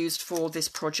that I've used for this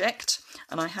project,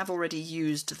 and I have already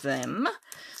used them.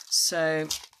 So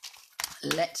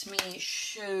let me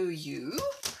show you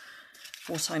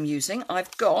what I'm using.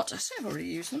 I've got, I say I've already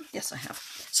used them. Yes, I have.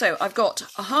 So I've got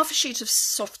a half a sheet of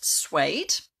soft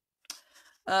suede.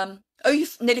 Oh,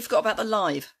 you've nearly forgot about the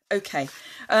live. Okay.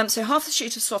 So half a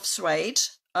sheet of soft suede.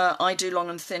 I do long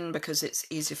and thin because it's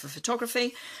easier for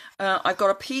photography. I've got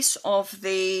a piece of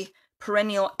the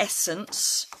Perennial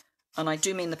Essence, and I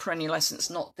do mean the Perennial Essence,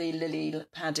 not the Lily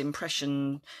Pad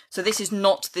Impression. So this is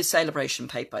not the Celebration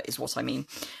paper, is what I mean.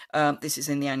 This is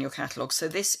in the annual catalogue. So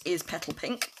this is Petal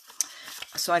Pink.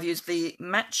 So I've used the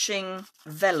matching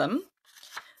vellum.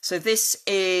 So this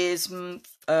is 5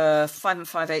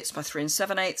 5/8 by 3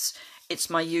 7/8. it's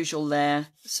my usual layer,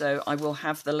 so I will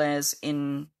have the layers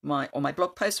on my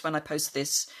blog post when I post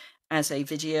this as a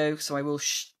video. So I will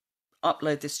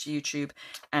upload this to YouTube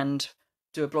and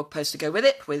do a blog post to go with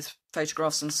it, with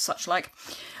photographs and such like.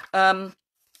 And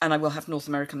I will have North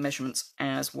American measurements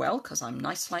as well, because I'm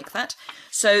nice like that.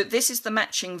 So this is the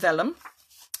matching vellum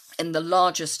in the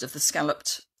largest of the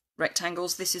scalloped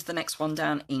rectangles. This is the next one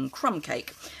down in crumb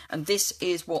cake, and this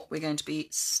is what we're going to be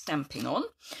stamping on.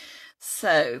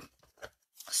 So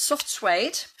soft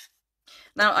suede.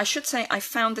 Now I should say I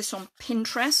found this on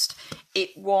Pinterest.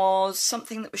 It was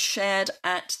something that was shared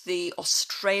at the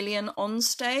Australian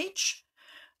onstage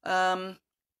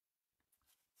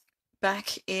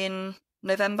back in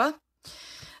November.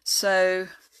 So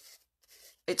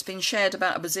it's been shared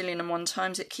about a bazillion and one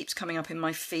times. It keeps coming up in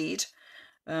my feed.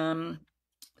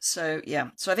 So yeah,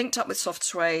 so I linked up with soft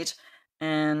suede,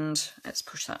 and let's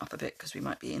push that up a bit because we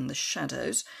might be in the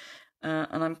shadows.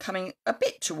 And I'm coming a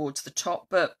bit towards the top,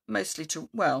 but mostly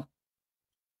well,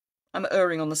 I'm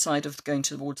erring on the side of going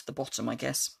towards the bottom, I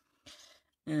guess,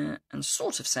 and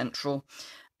sort of central.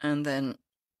 And then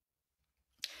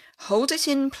hold it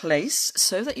in place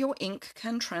so that your ink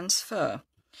can transfer.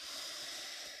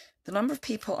 The number of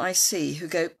people I see who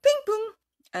go bing boom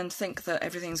and think that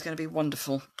everything's going to be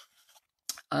wonderful.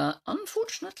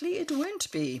 Unfortunately, it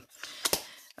won't be.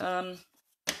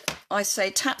 I say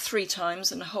tap 3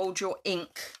 times and hold your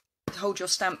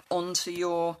stamp onto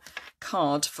your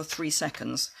card for 3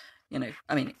 seconds. You know,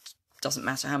 I mean, it doesn't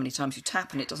matter how many times you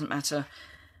tap, and it doesn't matter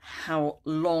how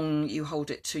long you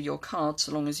hold it to your card,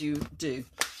 so long as you do.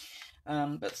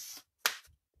 But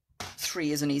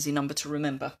 3 is an easy number to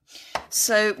remember.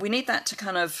 So we need that to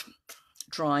kind of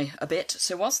dry a bit.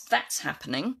 So whilst that's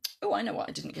happening, oh, I know what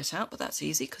I didn't get out, but that's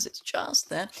easy because it's just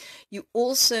there. You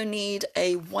also need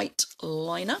a white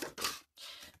liner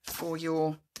for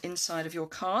your inside of your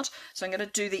card. So I'm going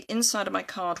to do the inside of my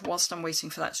card whilst I'm waiting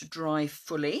for that to dry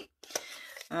fully.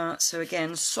 So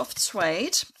again, soft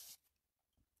suede,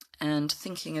 and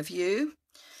thinking of you,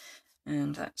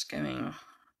 and that's going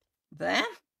there,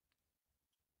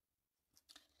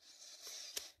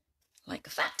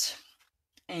 like that.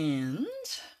 And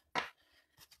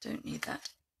don't need that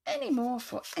anymore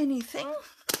for anything.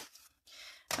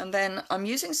 And then I'm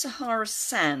using Sahara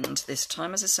sand this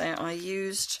time. As I say, I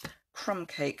used crumb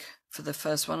cake for the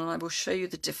first one, and I will show you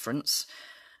the difference,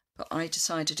 but I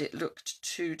decided it looked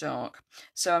too dark.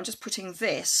 So I'm just putting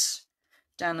this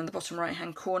down in the bottom right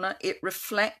hand corner. It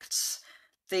reflects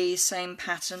the same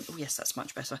pattern. Oh yes, that's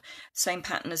much better. Same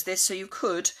pattern as this. So you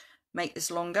could make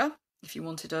this longer if you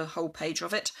wanted a whole page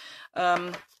of it,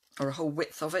 or a whole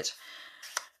width of it.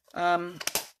 But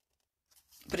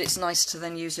it's nice to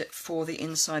then use it for the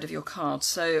inside of your card.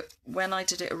 So when I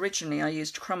did it originally, I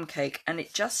used crumb cake, and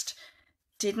it just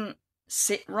didn't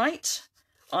sit right.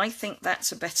 I think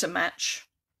that's a better match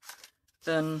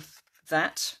than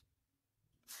that,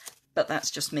 but that's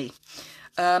just me.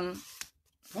 Why am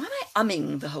I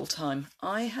umming the whole time?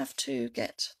 I have to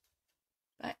get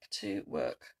back to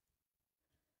work.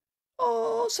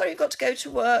 Oh, sorry, you've got to go to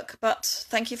work, but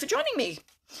thank you for joining me.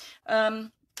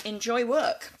 Enjoy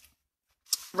work.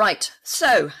 Right,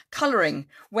 so colouring.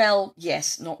 Well,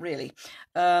 yes, not really.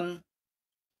 Where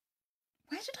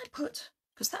did I put,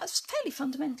 because that's fairly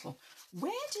fundamental.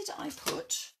 Where did I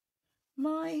put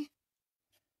my,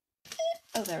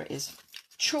 oh, there it is.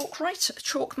 Chalk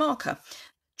marker.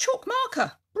 Chalk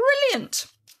marker, brilliant.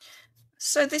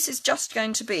 So this is just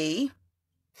going to be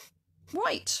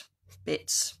white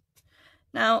bits.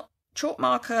 Now, chalk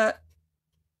marker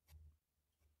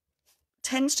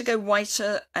tends to go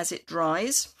whiter as it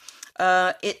dries.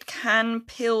 It can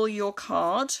pill your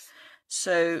card,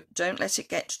 so don't let it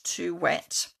get too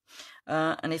wet.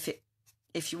 And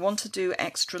if you want to do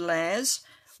extra layers,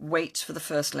 wait for the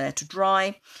first layer to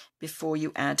dry before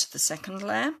you add the second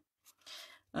layer.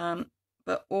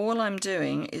 But all I'm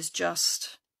doing is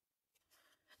just...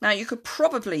 Now, you could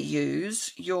probably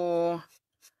use your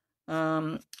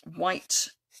white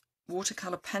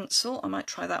watercolour pencil. I might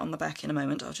try that on the back in a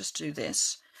moment. I'll just do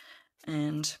this,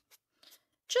 and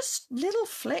just little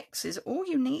flecks is all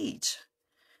you need.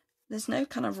 There's no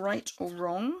kind of right or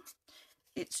wrong.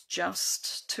 It's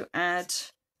just to add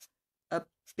a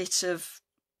bit of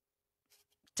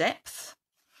depth.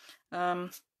 I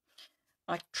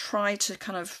try to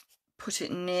kind of put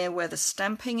it near where the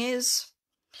stamping is,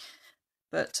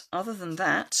 but other than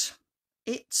that,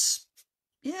 it's,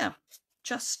 yeah,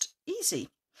 just easy.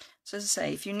 So as I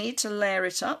say, if you need to layer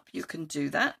it up, you can do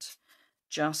that.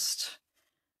 Just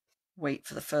wait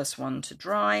for the first one to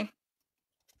dry.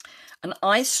 And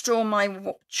I store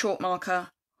my chalk marker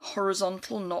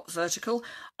horizontal, not vertical.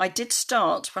 I did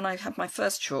start, when I had my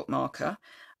first chalk marker,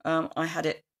 I had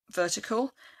it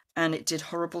vertical and it did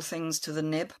horrible things to the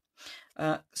nib.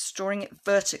 Storing it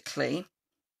vertically,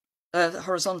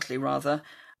 horizontally rather,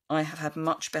 I have had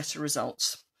much better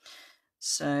results.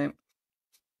 So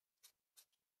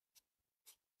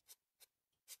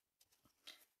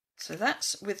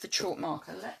that's with the chalk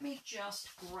marker. Let me just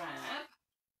grab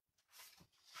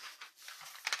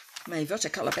my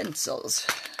watercolour pencils,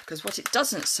 because what it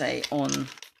doesn't say on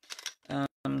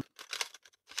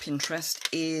Pinterest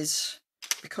is,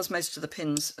 because most of the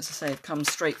pins, as I say, have come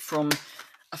straight from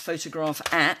a photograph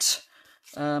at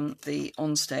the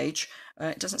onstage,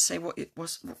 it doesn't say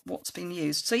what's been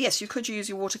used. So yes, you could use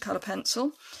your watercolour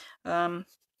pencil, and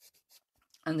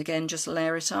again just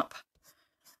layer it up.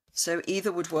 So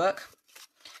either would work,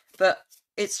 but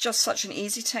it's just such an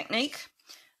easy technique.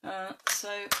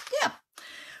 So yeah.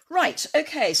 Right,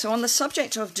 okay, so on the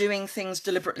subject of doing things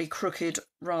deliberately crooked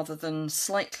rather than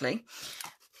slightly,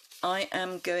 I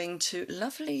am going to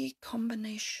lovely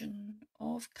combination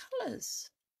of colours.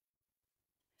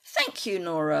 Thank you,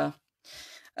 Nora.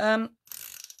 I'm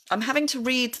having to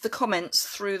read the comments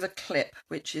through the clip,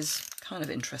 which is kind of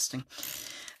interesting.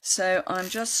 So I'm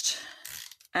just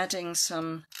adding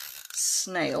some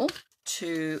snail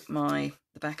to the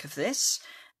back of this,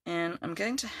 and I'm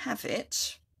going to have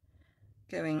it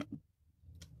going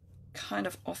kind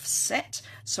of offset.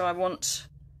 So I want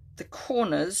the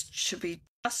corners to be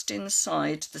just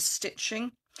inside the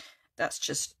stitching. That's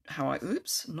just how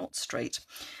oops, not straight.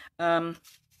 So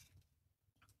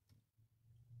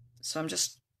I'm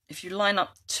just, if you line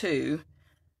up two,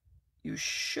 you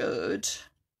should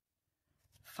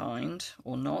find,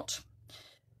 or not,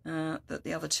 that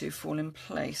the other two fall in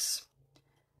place.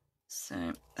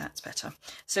 So that's better.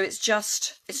 So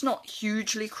it's not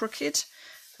hugely crooked.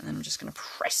 And I'm just going to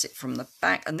press it from the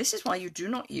back. And this is why you do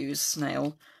not use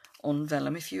snail on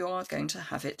vellum if you are going to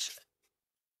have it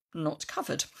not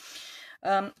covered.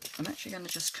 I'm actually going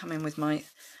to just come in with my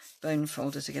bone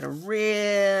folder to get a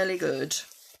really good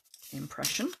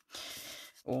impression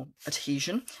or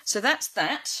adhesion. So that's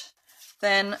that.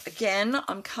 Then again,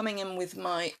 I'm coming in with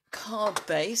my card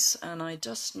base, and I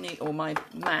just need, or my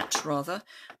mat rather,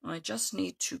 I just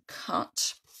need to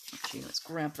cut. Actually, let's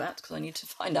grab that because I need to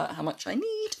find out how much I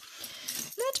need.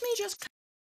 Let me just...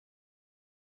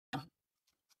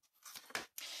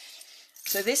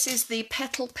 So this is the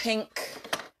Petal Pink,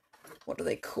 what do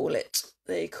they call it?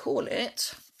 They call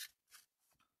it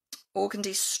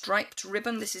Organdy Striped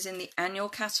Ribbon. This is in the annual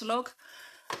catalogue.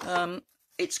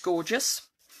 It's gorgeous.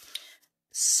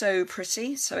 So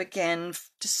pretty. So again,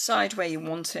 decide where you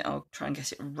want it. I'll try and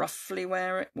get it roughly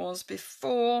where it was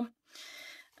before.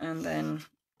 And then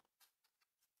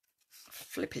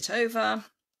flip it over.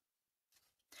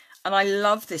 And I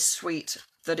love this suite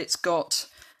that it's got,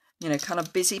 you know, kind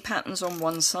of busy patterns on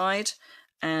one side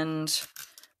and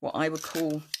what I would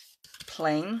call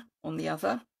plain on the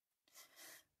other.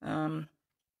 I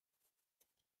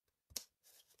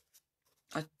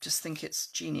just think it's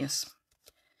genius.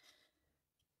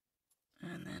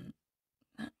 And then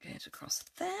that goes across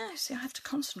there. See, I have to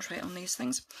concentrate on these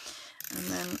things. And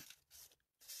then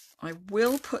I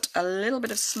will put a little bit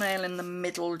of snail in the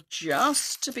middle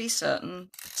just to be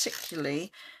certain,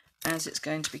 particularly as it's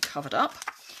going to be covered up.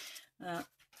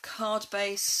 Card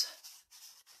base.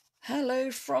 Hello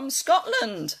from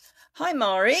Scotland. Hi,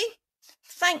 Mari.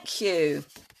 Thank you.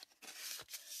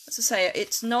 As I say,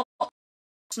 it's not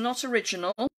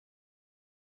original.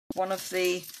 One of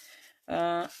the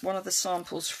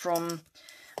samples from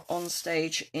On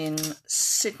Stage in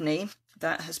Sydney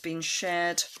that has been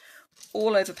shared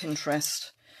all over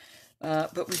Pinterest,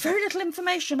 but with very little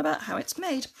information about how it's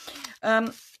made.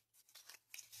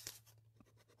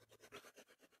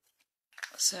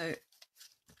 So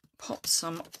pop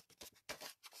some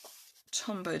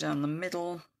Tombow down the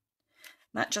middle.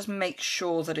 That just makes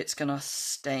sure that it's going to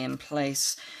stay in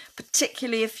place,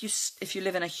 particularly if you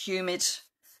live in a humid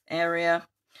area.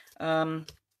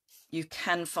 You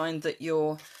can find that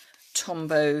your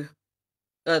Tombow,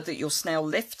 that your snail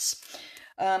lifts.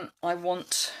 I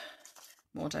want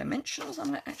more dimensionals. I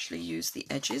might actually use the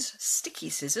edges. Sticky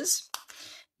scissors.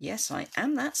 Yes, I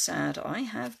am that sad. I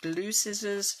have glue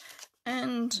scissors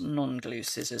and non-glue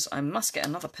scissors. I must get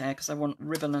another pair because I want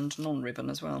ribbon and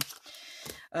non-ribbon as well.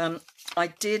 I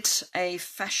did a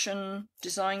fashion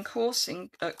design course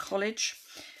at college.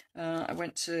 I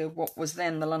went to what was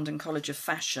then the London College of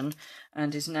Fashion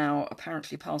and is now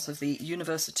apparently part of the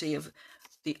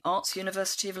Arts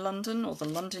University of London, or the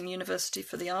London University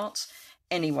for the Arts.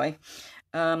 Anyway,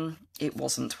 it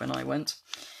wasn't when I went.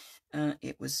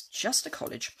 It was just a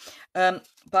college,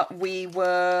 but we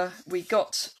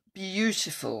got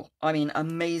beautiful, I mean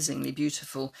amazingly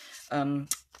beautiful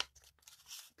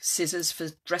scissors for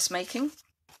dressmaking,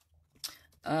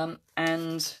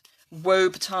 and woe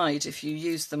betide if you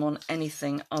use them on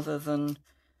anything other than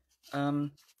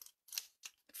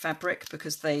fabric,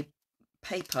 because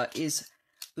paper is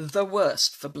the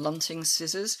worst for blunting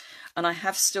scissors. And I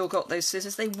have still got those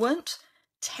scissors. They weren't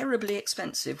terribly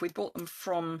expensive. We bought them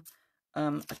from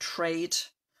a trade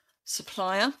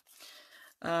supplier,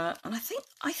 and I think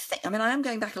I mean, I am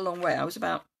going back a long way. I was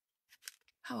about,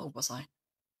 how old was I?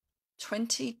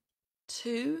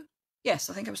 22. Yes,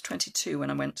 I think I was 22 when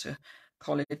I went to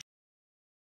college,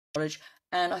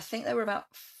 and I think they were about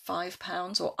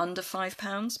 £5 or under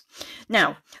 £5.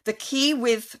 Now, the key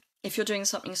with, if you're doing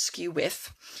something skew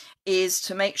whiff, is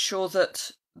to make sure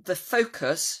that the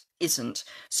focus isn't.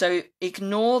 So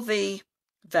ignore the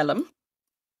vellum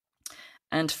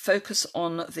and focus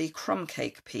on the crumb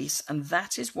cake piece, and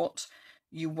that is what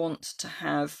you want to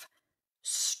have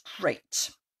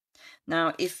straight.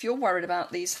 Now, if you're worried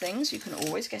about these things, you can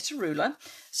always get a ruler.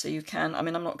 So you can, I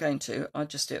mean, I'm not going to, I'll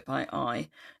just do it by eye.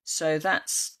 So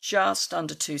that's just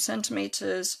under 2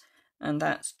 centimetres, and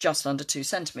that's just under 2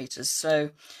 centimetres.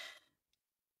 So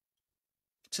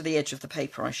to the edge of the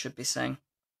paper, I should be saying.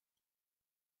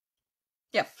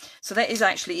 Yeah, so that is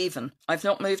actually even. I've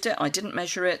not moved it. I didn't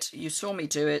measure it. You saw me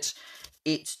do it.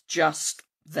 It's just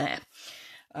there.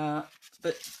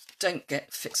 But don't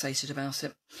get fixated about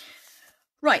it.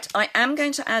 Right, I am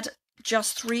going to add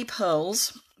just 3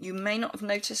 pearls. You may not have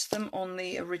noticed them on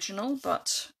the original,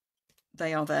 but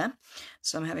they are there.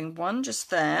 So I'm having one just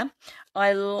there.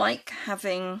 I like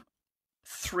having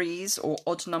 3s or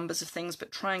odd numbers of things,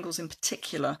 but triangles in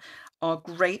particular are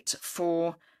great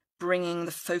for bringing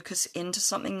the focus into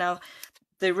something. Now,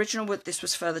 the original this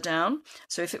was further down,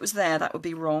 so if it was there, that would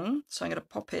be wrong. So I'm going to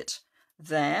pop it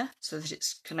there so that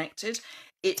it's connected.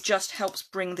 It just helps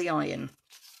bring the eye in.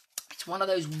 It's one of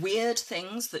those weird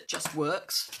things that just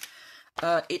works.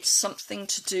 It's something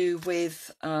to do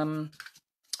with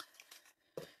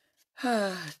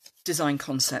design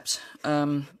concept.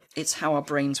 It's how our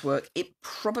brains work. It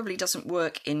probably doesn't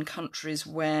work in countries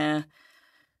where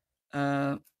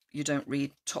you don't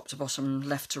read top to bottom,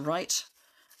 left to right,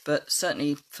 but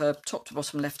certainly for top to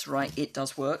bottom, left to right, it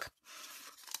does work.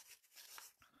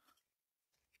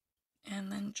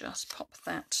 And then just pop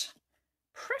that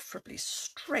preferably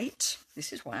straight.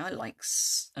 This is why I like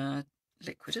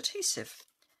liquid adhesive.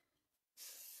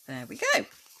 There we go.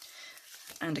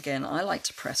 And again, I like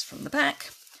to press from the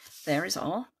back. There is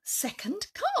our second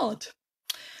card.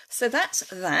 So that's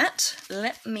that.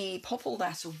 Let me pop all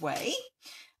that away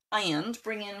and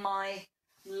bring in my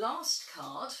last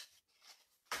card,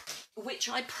 which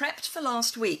I prepped for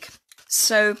last week.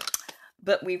 So,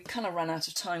 but we've kind of run out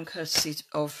of time courtesy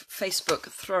of Facebook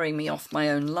throwing me off my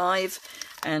own live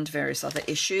and various other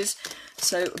issues.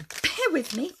 So bear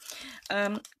with me,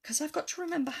 because I've got to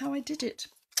remember how I did it.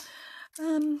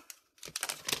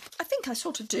 I think I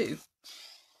sort of do.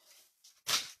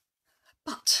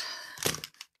 But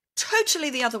totally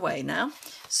the other way now.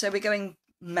 So we're going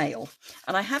male.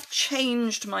 And I have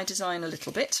changed my design a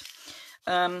little bit,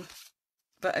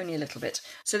 but only a little bit.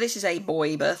 So this is a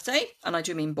boy birthday, and I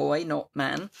do mean boy, not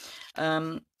man.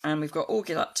 And we've got all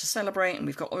get up to celebrate, and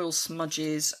we've got oil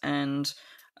smudges and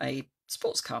a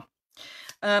sports car.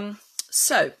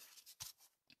 So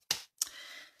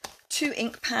 2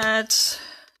 ink pads,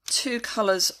 2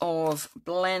 colours of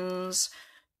blends,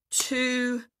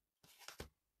 2,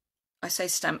 I say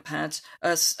stamp pads,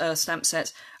 stamp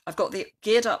sets. I've got the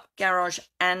Geared Up Garage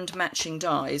and matching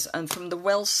dies, and from the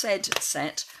Well Said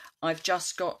set, I've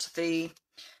just got the,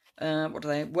 what are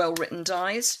they, Well Written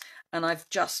dies, and I've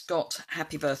just got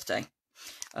Happy Birthday.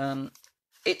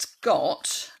 It's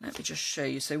got, let me just show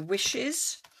you, so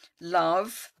wishes,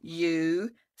 love,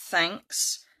 you,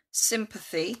 thanks,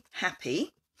 sympathy,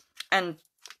 happy, and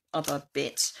other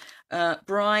bits,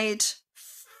 bride,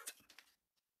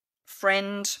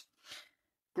 friend,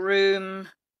 groom,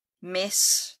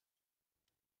 miss,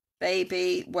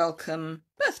 baby, welcome,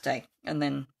 birthday, and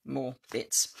then more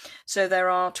bits. So there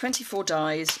are 24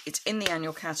 dies. It's in the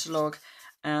annual catalogue,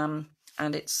 and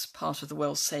it's part of the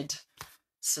Well Said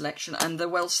selection. And the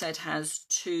Well Said has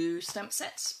 2 stamp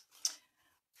sets.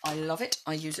 I love it.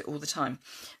 I use it all the time.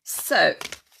 So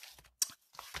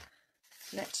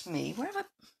let me, where have I,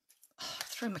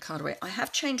 throw my card away. I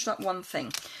have changed up one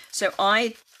thing. So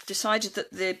I decided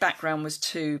that the background was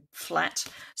too flat,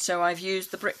 so I've used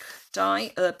the brick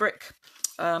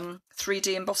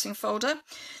 3D embossing folder.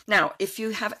 Now, if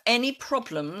you have any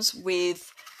problems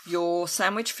with your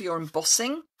sandwich for your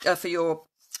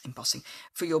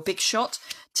for your big shot.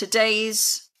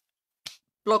 Today's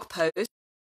blog post,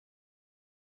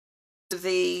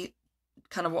 the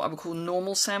kind of what I would call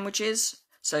normal sandwiches,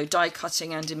 so die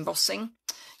cutting and embossing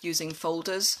using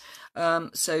folders.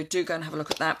 So do go and have a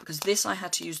look at that, because this I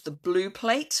had to use the blue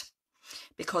plate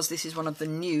because this is one of the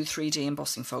new 3D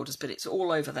embossing folders, but it's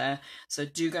all over there. So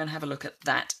do go and have a look at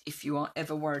that if you are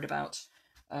ever worried about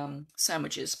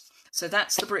sandwiches. So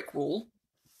that's the brick wall.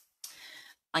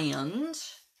 And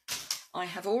I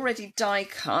have already die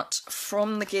cut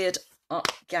from the geared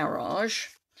up garage.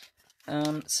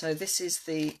 So this is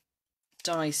the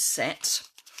die set.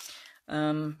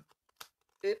 Oops,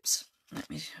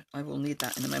 I will need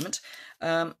that in a moment.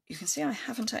 You can see I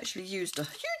haven't actually used a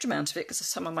huge amount of it because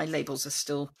some of my labels are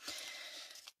still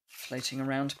floating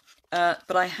around.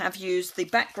 But I have used the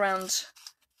background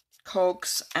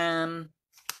cogs and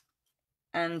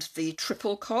the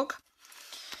triple cog.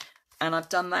 And I've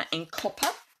done that in copper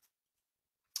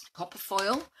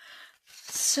foil.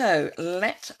 So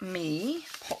let me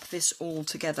pop this all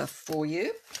together for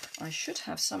you. I should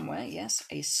have somewhere, yes,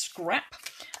 a scrap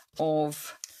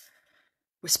of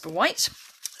Whisper White.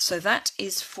 So that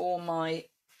is for my,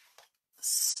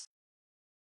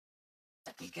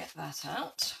 let me get that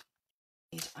out.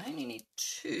 I only need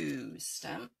 2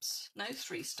 stamps, no,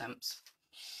 3 stamps.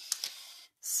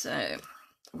 So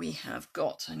we have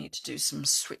got, I need to do some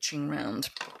switching round.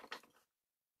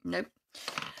 Nope.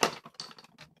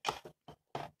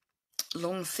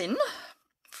 Long thin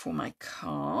for my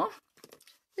car.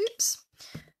 Oops.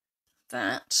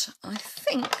 That, I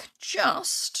think,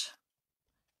 just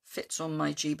fits on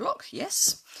my G block,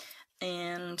 yes.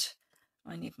 And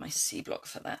I need my C block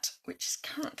for that, which is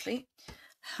currently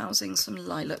housing some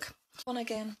lilac. On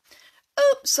again.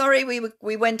 Oh, sorry,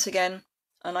 we went again.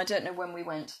 And I don't know when we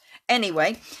went.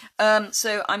 Anyway,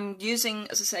 so I'm using,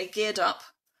 as I say, geared up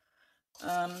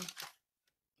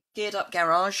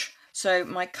garage. So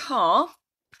my car,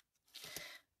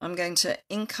 I'm going to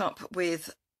ink up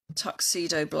with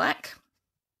Tuxedo Black.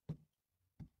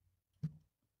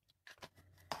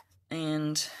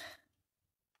 And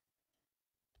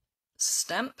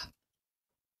stamp.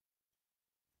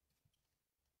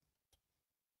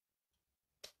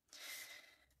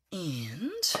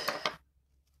 And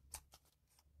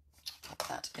pop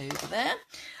that over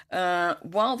there.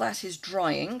 While that is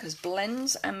drying, because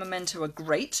blends and Memento are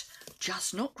great,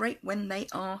 just not great when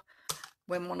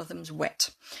one of them's wet.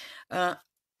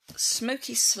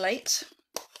 Smoky Slate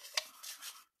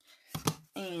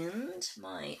and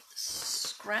my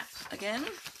scrap again.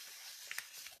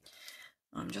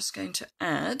 I'm just going to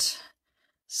add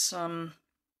some,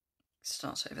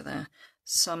 start over there,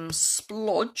 some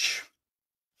splodge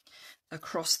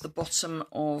across the bottom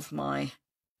of my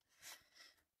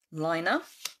liner,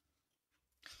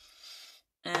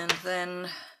 and then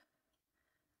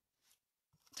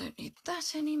don't need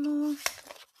that anymore.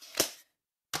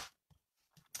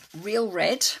 Real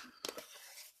red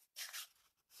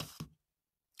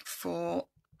for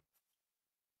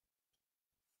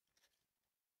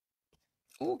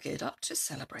all geared up to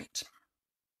celebrate.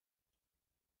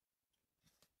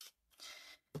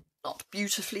 Not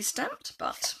beautifully stamped,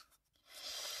 but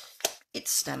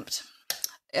it's stamped.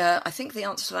 I think the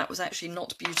answer to that was actually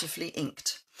not beautifully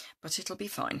inked, but it'll be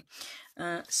fine.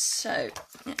 So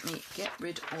let me get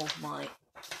rid of my...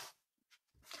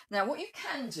 Now what you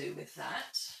can do with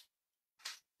that,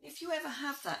 if you ever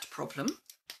have that problem,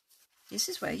 this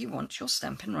is where you want your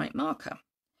Stampin' Right marker,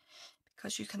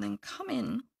 because you can then come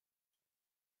in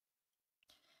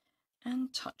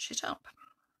and touch it up.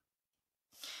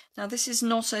 Now this is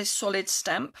not a solid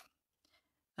stamp,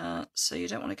 so you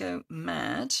don't want to go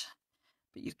mad,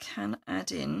 but you can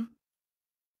add in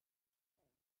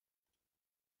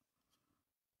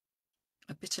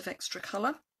a bit of extra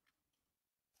colour.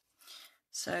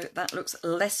 So that looks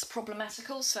less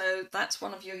problematical, so that's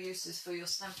one of your uses for your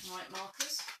Stampin' Right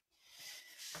markers.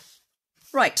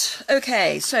 Right,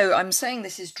 okay, so I'm saying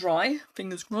this is dry,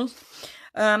 fingers crossed.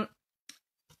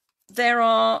 There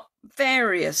are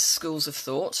various schools of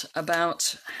thought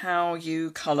about how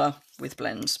you colour with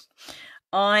blends.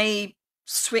 I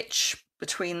switch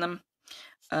between them.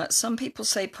 Some people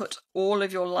say put all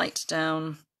of your light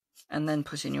down and then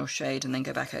put in your shade and then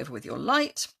go back over with your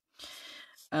light.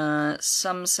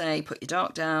 Some say put your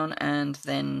dark down and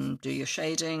then do your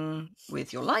shading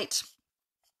with your light.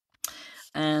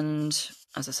 And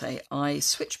as I say, I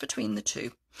switch between the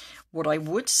two. What I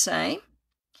would say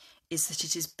is that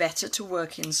it is better to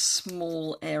work in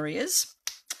small areas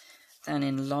than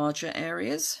in larger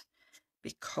areas,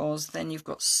 because then you've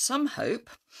got some hope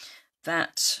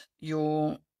that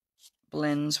your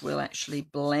blends will actually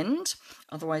blend.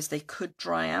 Otherwise they could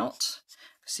dry out.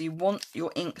 So you want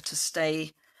your ink to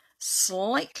stay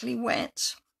slightly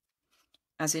wet,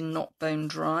 as in not bone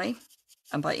dry.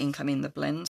 And by ink I mean the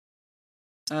blend.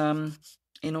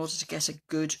 In order to get a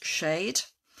good shade.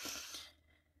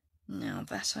 Now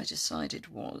that I decided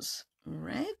was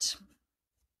red.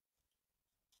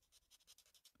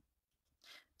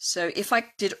 So if I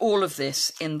did all of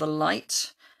this in the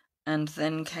light and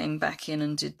then came back in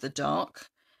and did the dark,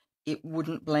 it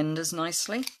wouldn't blend as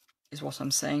nicely, is what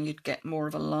I'm saying. You'd get more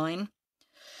of a line.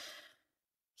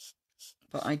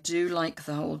 But I do like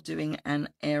the whole doing an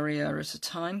area at a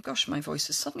time. Gosh, my voice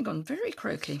has suddenly gone very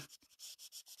croaky.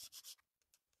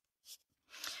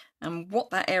 And what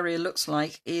that area looks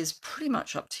like is pretty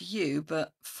much up to you,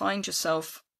 but find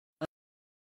yourself a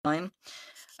line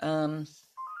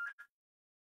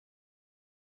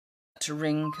to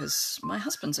ring, because my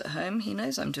husband's at home. He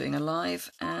knows I'm doing a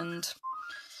live, and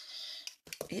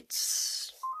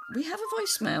we have a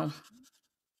voicemail.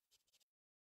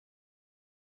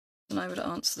 And I would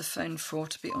answer the phone for,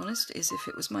 to be honest, is if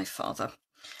it was my father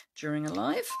during a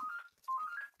live.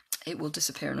 It will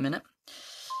disappear in a minute.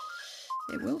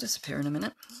 It will disappear in a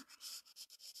minute.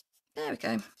 There we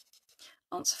go.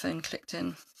 Answer phone clicked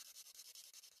in.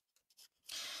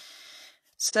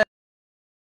 So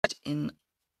in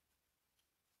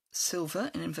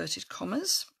silver in inverted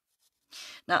commas.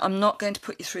 Now I'm not going to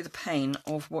put you through the pain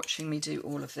of watching me do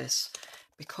all of this,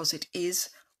 because it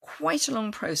is quite a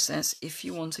long process if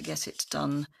you want to get it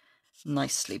done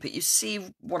nicely. But you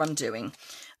see what I'm doing.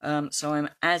 So I'm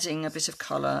adding a bit of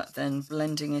colour, then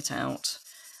blending it out.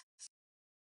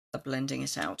 I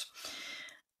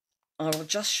will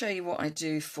just show you what I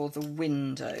do for the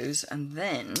windows, and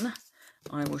then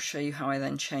I will show you how I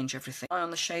then change everything. Eye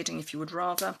on the shading if you would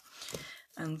rather,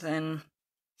 and then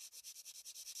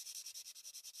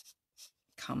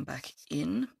come back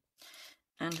in,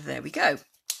 and there we go.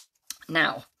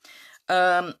 Now,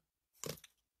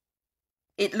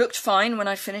 it looked fine when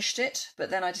I finished it, but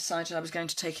then I decided I was going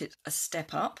to take it a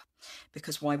step up,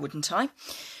 because why wouldn't I?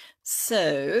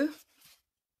 So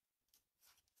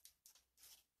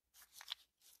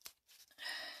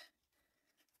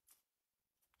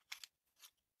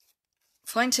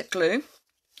fine tip glue,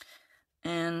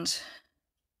 and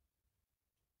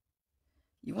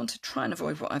you want to try and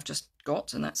avoid what I've just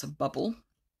got, and that's a bubble.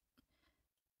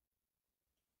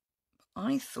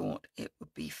 I thought it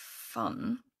would be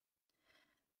fun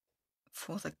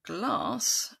for the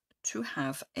glass to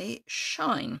have a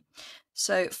shine.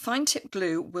 So fine tip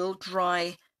glue will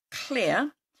dry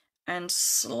clear and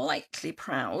slightly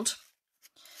proud.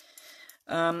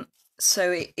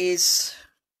 So it is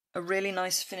a really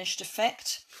nice finished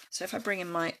effect. So if I bring in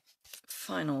my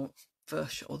final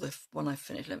version, or the one I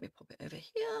finished, let me pop it over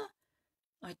here.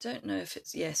 I don't know if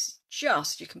it's, yes,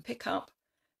 just, you can pick up.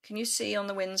 Can you see on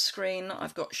the windscreen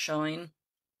I've got shine?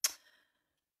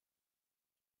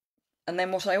 And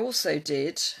then what I also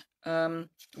did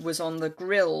was on the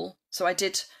grille. So I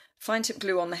did fine tip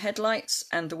glue on the headlights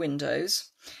and the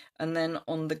windows. And then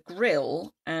on the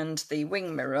grille and the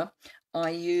wing mirror, I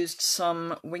used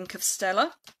some Wink of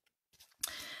Stella.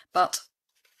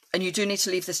 And you do need to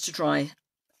leave this to dry.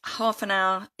 Half an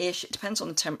hour-ish, it depends on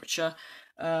the temperature,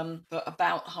 but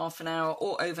about half an hour,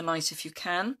 or overnight if you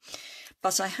can.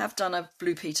 But I have done a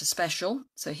Blue Peter special,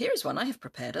 so here is one I have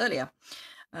prepared earlier.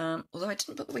 Although I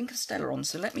didn't put the Wink of Stella on,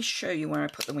 so let me show you where I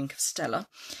put the Wink of Stella.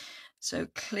 So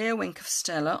clear Wink of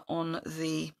Stella on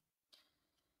the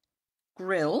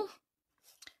grille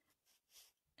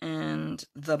and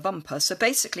the bumper. So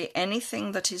basically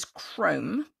anything that is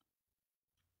chrome,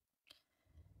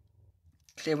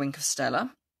 clear Wink of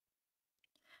Stella.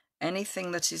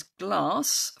 Anything that is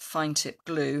glass, fine tip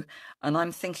glue, and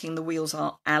I'm thinking the wheels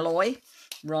are alloy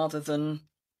rather than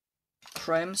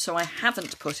chrome, so I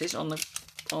haven't put it on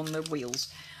the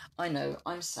wheels. I know,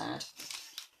 I'm sad.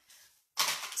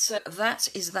 So that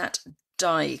is that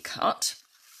die cut.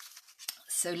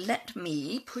 So let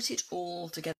me put it all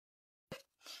together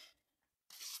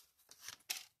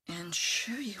and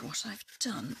show you what I've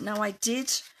done. Now I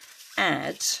did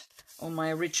add on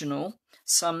my original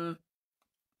some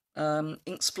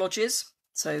ink splodges,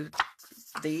 so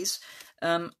these.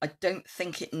 I don't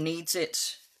think it needs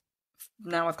it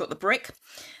now I've got the brick,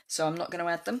 so I'm not going to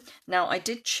add them. Now I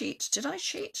did cheat. Did I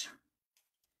cheat?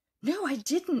 No, I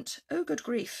didn't. Oh, good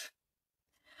grief.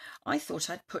 I thought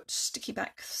I'd put sticky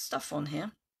back stuff on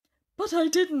here, but I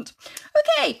didn't.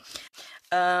 Okay.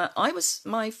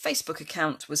 My Facebook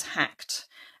account was hacked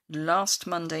last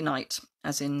Monday night,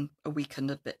 as in a week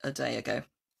and a day ago.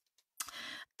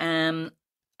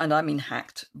 and I mean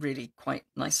hacked really quite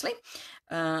nicely.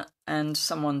 And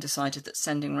someone decided that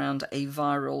sending around a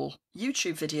viral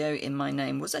YouTube video in my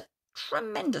name was a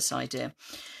tremendous idea.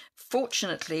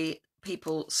 Fortunately,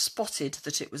 people spotted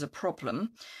that it was a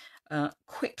problem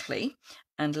quickly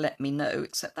and let me know,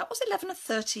 except that was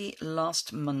 11:30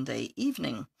 last Monday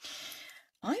evening.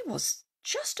 I was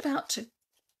just about to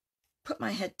put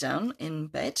my head down in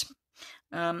bed,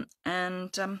 and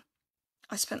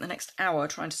I spent the next hour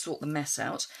trying to sort the mess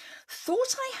out.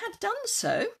 Thought I had done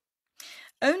so,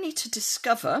 only to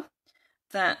discover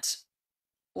that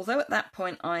although at that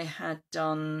point I had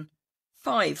done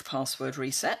 5 password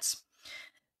resets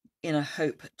in a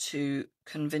hope to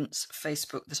convince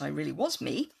Facebook that I really was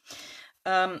me,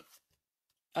 I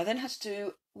then had to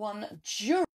do one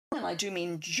during, and I do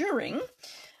mean during,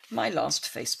 my last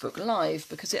Facebook Live,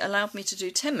 because it allowed me to do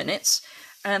 10 minutes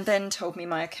and then told me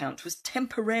my account was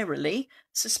temporarily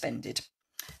suspended.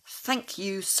 Thank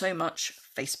you so much,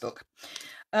 Facebook.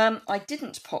 I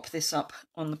didn't pop this up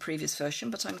on the previous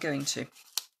version, but I'm going to.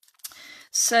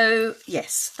 So,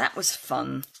 yes, that was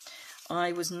fun.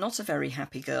 I was not a very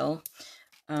happy girl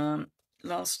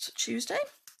last Tuesday.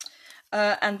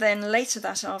 And then later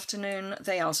that afternoon,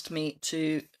 they asked me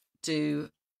to do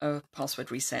a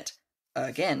password reset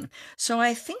again. So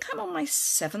I think I'm on my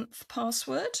 7th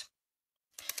password.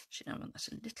 Actually, I want that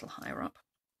a little higher up.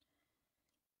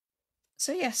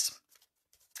 So yes,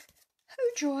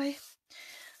 oh joy.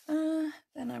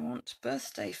 Then I want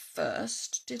birthday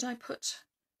first. Did I put,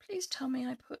 please tell me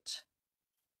I put,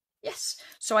 yes.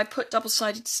 So I put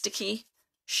double-sided sticky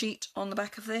sheet on the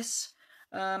back of this.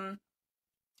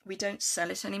 We don't sell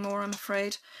it anymore, I'm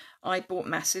afraid. I bought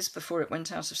masses before it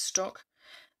went out of stock,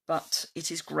 but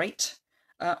it is great.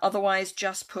 Otherwise,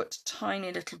 just put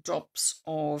tiny little drops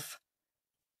of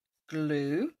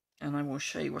glue, and I will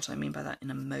show you what I mean by that in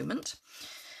a moment.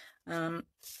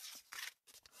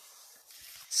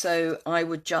 So I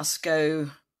would just go,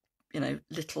 you know,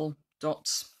 little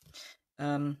dots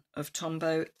of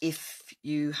Tombow. If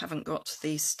you haven't got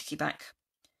the sticky back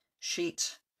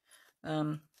sheet,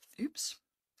 oops,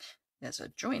 there's a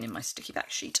join in my sticky back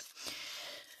sheet.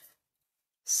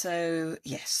 So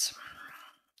yes,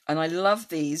 and I love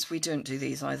these. We don't do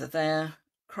these either. They're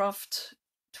craft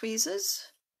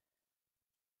tweezers.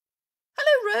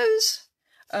 Hello, Rose.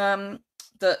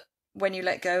 That when you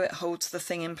let go, it holds the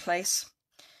thing in place.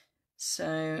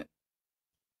 So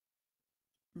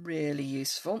really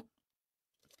useful.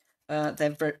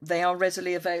 They are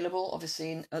readily available,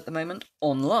 obviously, at the moment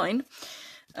online.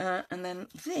 And then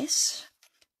this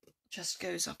just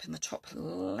goes up in the top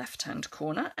left-hand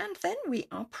corner, and then we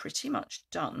are pretty much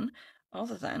done,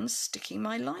 other than sticking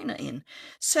my liner in.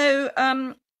 So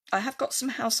I have got some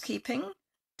housekeeping.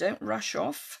 Don't rush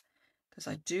off, because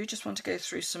I do just want to go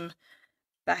through some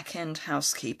back-end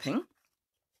housekeeping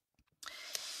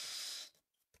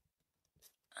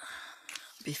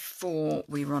before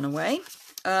we run away.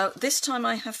 This time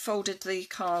I have folded the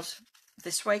card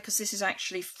this way, because this is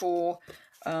actually for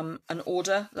an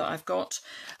order that I've got.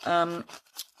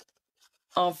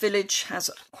 Our village has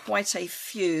quite a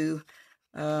few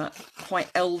quite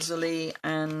elderly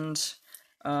and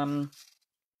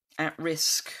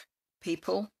at-risk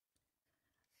people.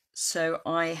 So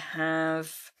I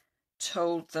have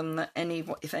told them that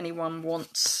if anyone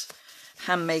wants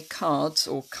handmade cards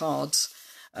or cards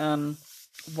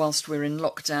whilst we're in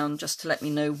lockdown, just to let me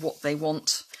know what they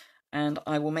want, and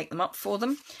I will make them up for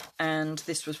them. And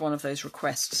this was one of those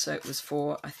requests. So it was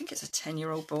for, I think it's a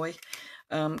 10-year-old boy,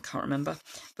 can't remember,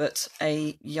 but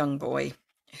a young boy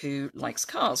who likes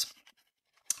cars.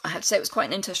 I had to say it was quite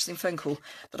an interesting phone call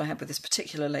that I had with this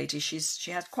particular lady.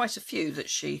 She had quite a few that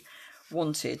she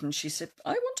wanted, and she said,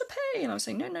 I want to pay. And I was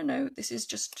saying, no, this is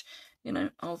just, you know,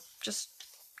 I'll just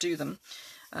do them.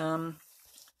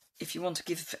 If you want to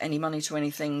give any money to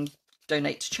anything,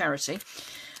 donate to charity.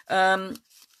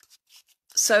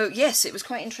 So yes, it was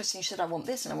quite interesting. She said, I want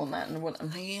this and I want that, and I'm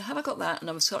thinking, have I got that? And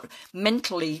I was sort of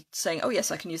mentally saying, oh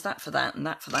yes, I can use that for that and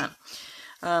that for that.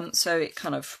 So it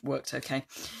kind of worked okay.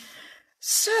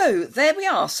 So there we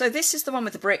are. So this is the one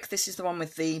with the brick. This is the one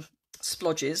with the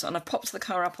splodges, and I've popped the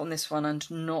car up on this one and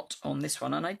not on this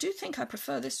one. And I do think I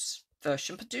prefer this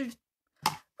version, but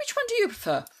which one do you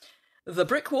prefer? The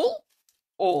brick wall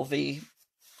or the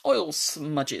oil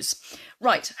smudges?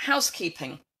 Right,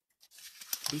 housekeeping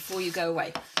before you go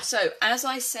away. So as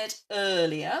I said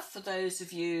earlier, for those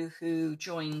of you who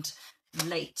joined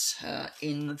later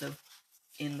in the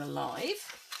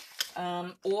live,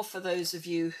 or for those of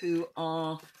you who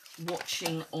are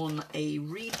watching on a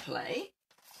replay,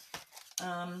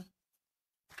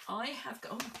 I have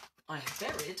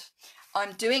buried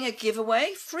I'm doing a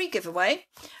giveaway, free giveaway.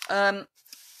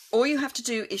 All you have to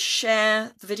do is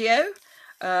share the video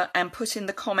and put in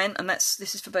the comment, and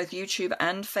this is for both YouTube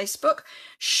and Facebook,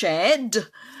 shared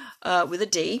with a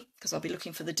D, because I'll be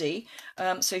looking for the D.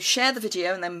 So share the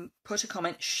video and then put a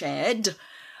comment, shared,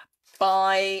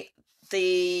 by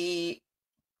the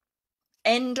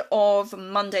end of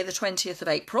Monday the 20th of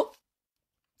April.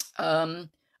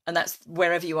 And that's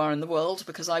wherever you are in the world,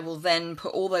 because I will then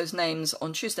put all those names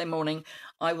on Tuesday morning.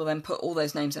 I will then put all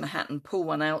those names in a hat and pull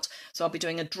one out. So I'll be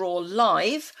doing a draw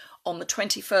live on the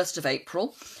 21st of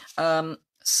April.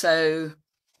 So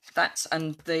that's,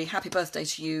 and the Happy Birthday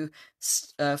to You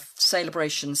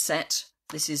celebration set,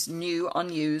 this is new,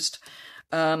 unused,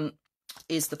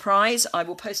 is the prize. I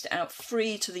will post it out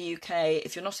free to the UK.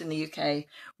 If you're not in the UK,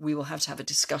 we will have to have a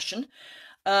discussion.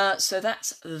 So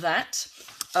that's that.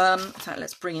 In fact,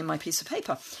 let's bring in my piece of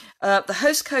paper. The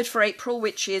host code for April,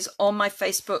 which is on my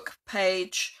Facebook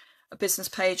page, a business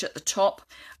page at the top,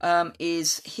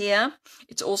 is here.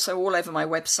 It's also all over my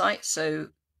website. So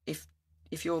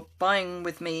if you're buying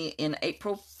with me in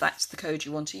April, that's the code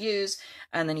you want to use.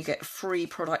 And then you get a free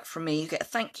product from me. You get a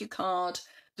thank you card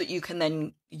that you can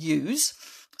then use.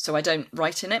 So I don't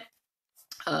write in it.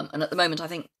 And at the moment, I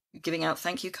think giving out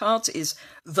thank you cards is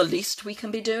the least we can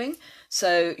be doing.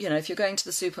 So, you know, if you're going to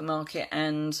the supermarket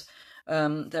and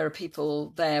there are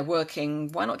people there working,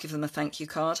 why not give them a thank you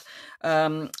card?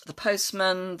 The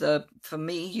postman, for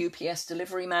me, UPS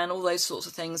delivery man, all those sorts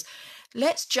of things.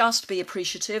 Let's just be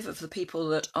appreciative of the people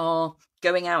that are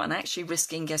going out and actually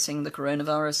risking getting the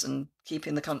coronavirus and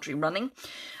keeping the country running.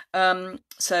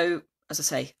 So, as I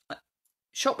say,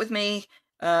 shop with me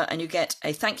and you get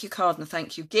a thank you card and a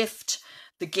thank you gift.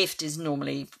 The gift is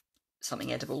normally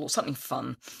something edible or something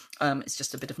fun. It's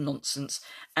just a bit of nonsense.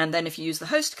 And then if you use the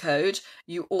host code,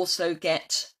 you also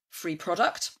get free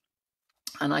product.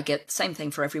 And I get the same thing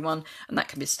for everyone. And that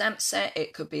can be a stamp set.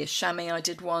 It could be a chamois I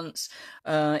did once.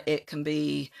 It can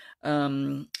be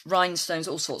rhinestones,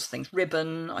 all sorts of things.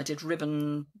 Ribbon. I did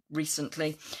ribbon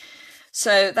recently.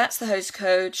 So that's the host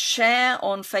code. Share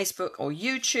on Facebook or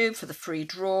YouTube for the free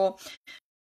draw.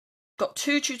 Got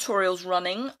 2 tutorials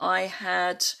running. I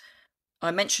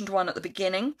mentioned one at the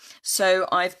beginning. So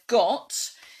I've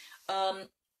got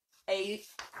a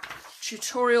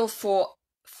tutorial for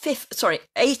 90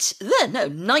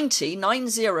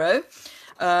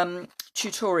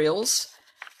 tutorials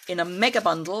in a mega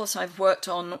bundle that I've worked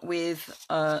on with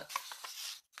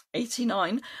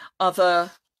 89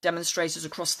 other demonstrators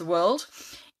across the world.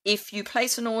 If you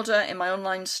place an order in my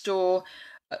online store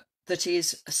that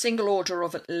is a single order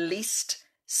of at least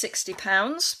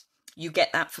 £60, you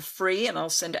get that for free, and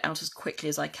I'll send it out as quickly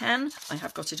as I can. I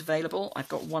have got it available. I've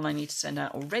got one I need to send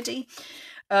out already.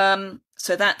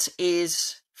 So that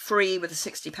is free with a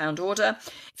 £60 order.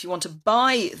 If you want to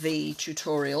buy the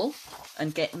tutorial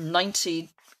and get 90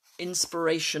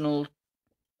 inspirational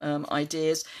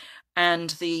ideas, and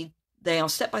they are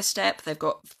step by step. They've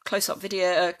got close-up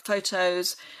video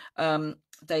photos.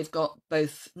 They've got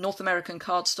both North American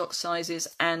cardstock sizes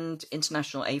and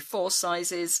international A4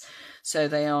 sizes, so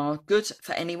they are good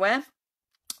for anywhere.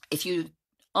 If you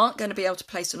aren't going to be able to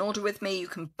place an order with me, you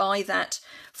can buy that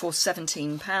for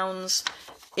 £17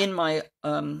 in my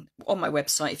on my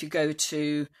website. If you go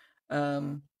to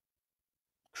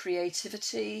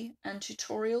Creativity and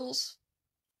Tutorials,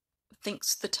 I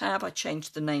think's the tab. I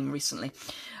changed the name recently.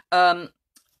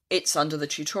 It's under the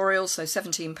tutorials, so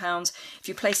 £17. If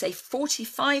you place a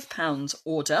 £45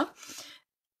 order,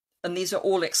 and these are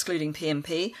all excluding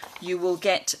P&P, you will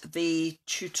get the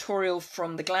tutorial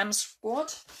from the Glam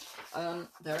Squad.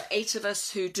 There are 8 of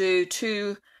us who do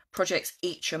 2 projects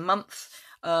each a month.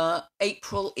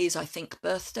 April is, I think,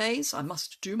 birthdays. I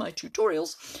must do my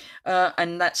tutorials.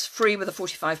 And that's free with a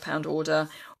 £45 order,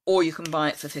 or you can buy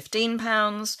it for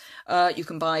 £15. You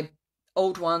can buy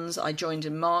old ones. I joined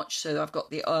in March, so I've got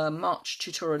the March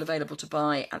tutorial available to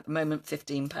buy at the moment,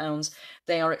 £15.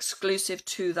 They are exclusive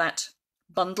to that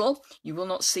bundle. You will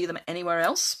not see them anywhere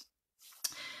else.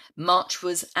 March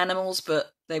was animals,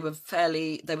 but they were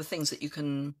things that you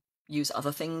can use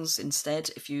other things instead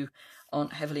if you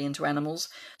aren't heavily into animals.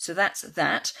 So that's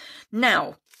that.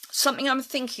 Now, something I'm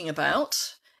thinking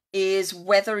about is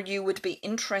whether you would be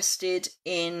interested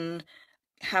in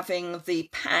having the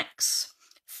packs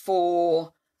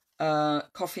for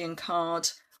coffee and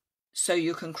card, so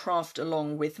you can craft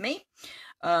along with me.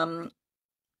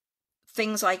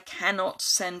 Things I cannot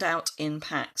send out in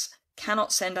packs.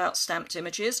 Cannot send out stamped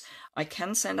images. I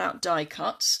can send out die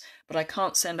cuts, but I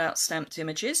can't send out stamped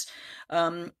images.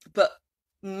 But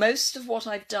most of what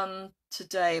I've done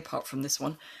today, apart from this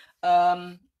one,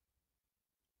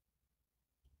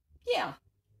 yeah,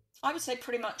 I would say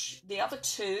pretty much the other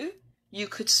two, you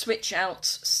could switch out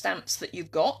stamps that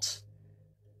you've got.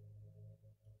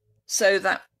 So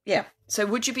that, yeah. So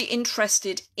would you be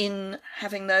interested in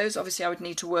having those? Obviously, I would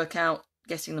need to work out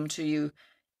getting them to you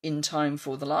in time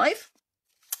for the live.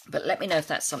 But let me know if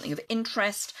that's something of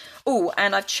interest. Oh,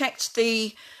 and I've checked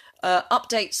the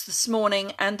updates this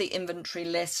morning and the inventory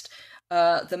list.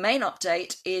 The main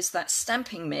update is that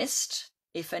stamping mist,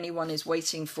 if anyone is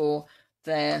waiting for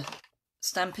their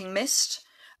stamping mist,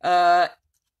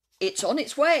 it's on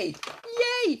its way.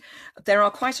 Yay! There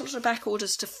are quite a lot of back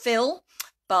orders to fill,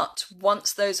 but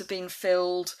once those have been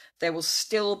filled, there will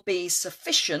still be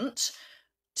sufficient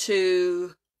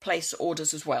to place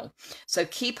orders as well. So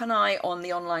keep an eye on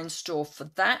the online store for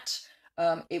that.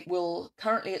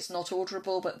 Currently it's not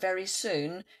orderable, but very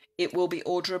soon it will be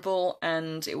orderable,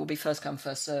 and it will be first come,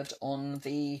 first served on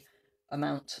the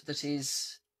amount that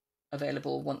is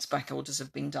available once back orders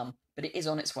have been done. But it is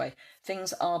on its way.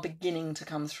 Things are beginning to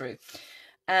come through.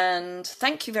 And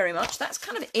thank you very much. That's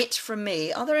kind of it from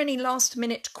me. Are there any last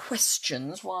minute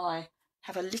questions while I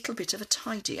have a little bit of a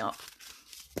tidy up?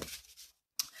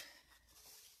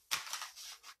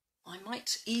 I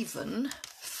might even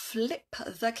flip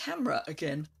the camera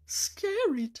again.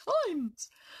 Scary times.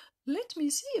 Let me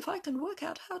see if I can work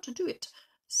out how to do it.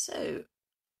 So,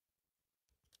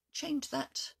 change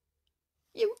that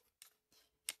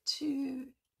to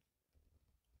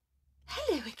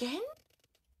hello again.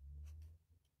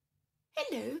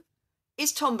 Hello.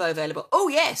 Is Tombow available? Oh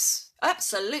yes,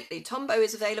 absolutely. Tombow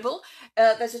is available.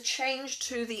 There's a change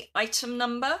to the item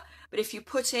number, but if you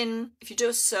do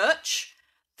a search,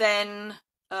 then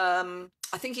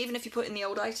I think even if you put in the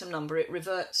old item number, it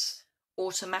reverts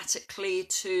automatically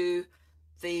to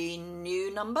the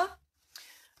new number.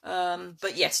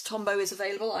 But yes, Tombow is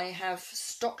available. I have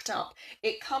stocked up.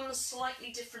 It comes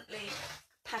slightly differently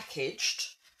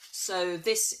packaged. So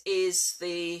this is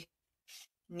the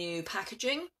new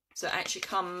packaging. So it actually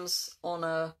comes on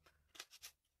a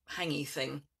hangy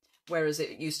thing, whereas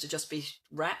it used to just be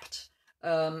wrapped.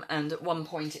 And at one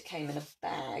point it came in a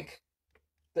bag.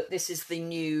 But this is the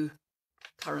new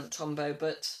current Tombow.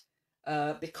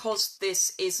 But because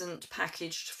this isn't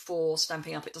packaged for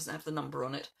stamping up, it doesn't have the number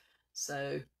on it.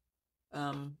 So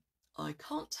I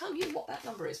can't tell you what that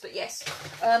number is. But yes,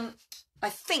 I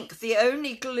think the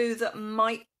only glue that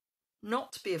might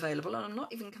not be available, and I'm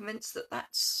not even convinced that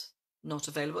that's not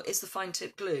available, is the fine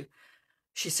tip glue,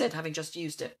 she said, having just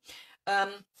used it.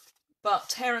 But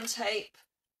tear and tape,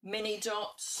 mini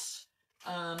dots,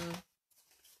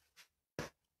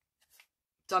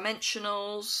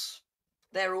 dimensionals,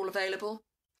 they're all available.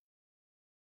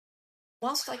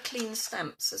 Whilst I clean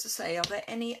stamps, as I say, are there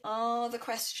any other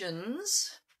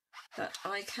questions that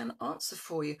I can answer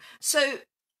for you? So,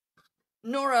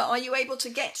 Nora, are you able to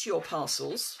get your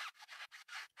parcels?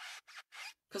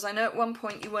 Because I know at one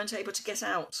point you weren't able to get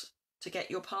out to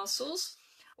get your parcels,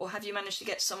 or have you managed to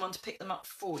get someone to pick them up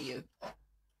for you?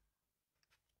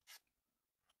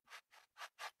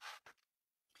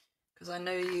 Because I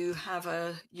know you have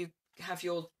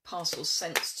your parcels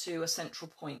sent to a central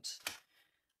point.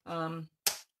 You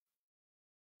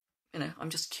know, I'm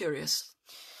just curious.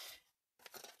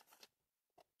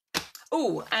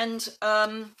 Oh, and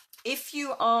if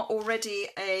you are already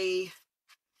a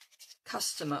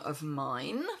customer of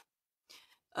mine,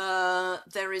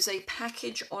 there is a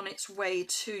package on its way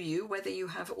to you, whether you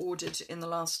have ordered in the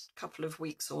last couple of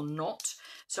weeks or not.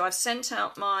 So I've sent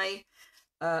out my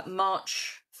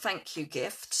March thank you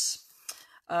gifts,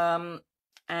 and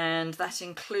that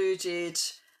included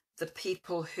the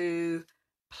people who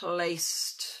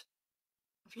placed,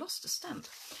 I've lost a stamp,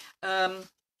 the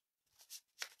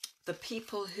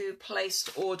people who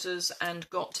placed orders and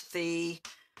got the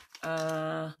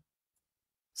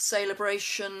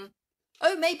celebration.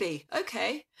 Oh, maybe.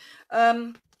 Okay.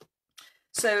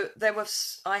 So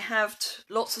I have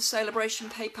lots of celebration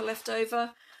paper left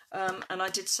over. And I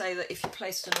did say that if you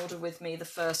placed an order with me, the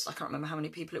first, I can't remember how many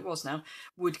people it was now,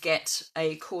 would get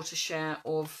a quarter share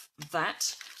of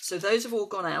that. So those have all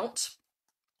gone out,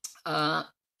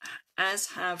 as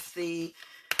have the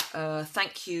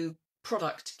thank you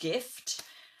product gift.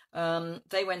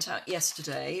 They went out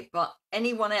yesterday, but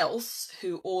anyone else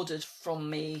who ordered from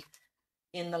me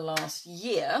in the last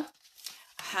year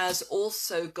has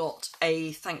also got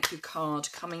a thank you card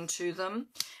coming to them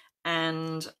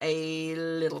and a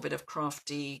little bit of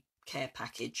crafty care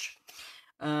package.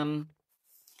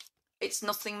 It's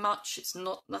nothing much. It's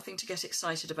nothing to get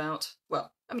excited about.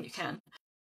 Well, I mean, you can,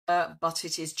 but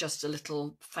it is just a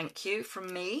little thank you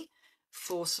from me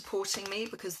for supporting me,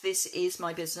 because this is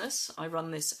my business. I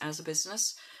run this as a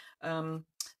business.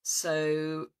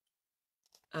 So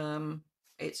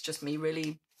it's just me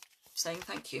really saying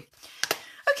thank you.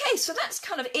 Okay, so that's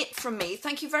kind of it from me.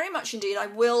 Thank you very much indeed. I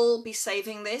will be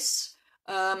saving this,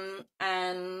 and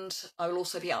I will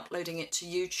also be uploading it to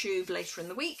YouTube later in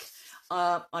the week.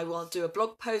 I will do a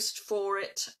blog post for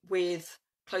it with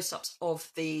close-ups of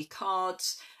the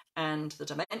cards and the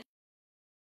dimensions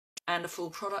and a full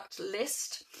product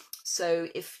list. So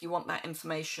if you want that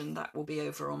information, that will be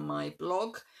over on my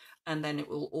blog, and then it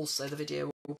will also, the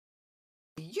video will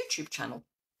be on the YouTube channel.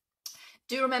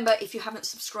 Do remember, if you haven't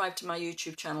subscribed to my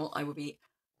YouTube channel, I would be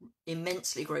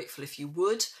immensely grateful if you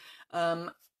would.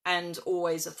 And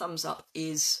always a thumbs up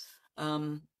is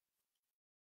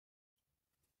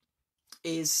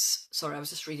sorry, I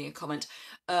was just reading a comment.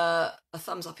 A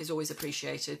thumbs up is always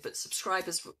appreciated, but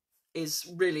subscribers is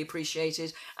really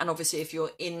appreciated. And obviously if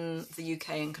you're in the UK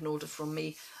and can order from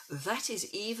me, that is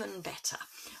even better.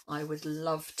 I would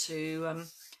love to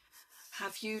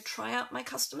have you try out my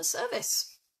customer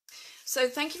service. So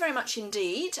thank you very much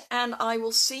indeed, and I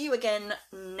will see you again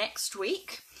next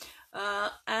week.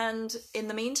 And in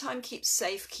the meantime, keep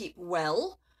safe, keep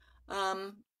well.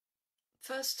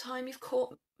 First time you've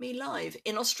caught me live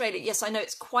in Australia. Yes, I know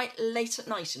it's quite late at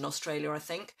night in Australia, I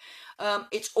think.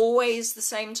 It's always the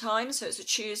same time, so it's a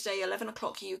Tuesday, 11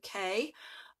 o'clock UK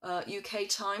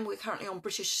time. We're currently on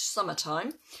British summer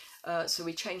time, so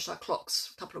we changed our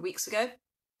clocks a couple of weeks ago.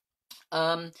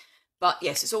 But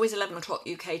yes, it's always 11 o'clock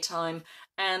UK time,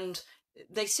 and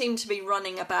they seem to be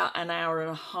running about an hour and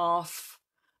a half.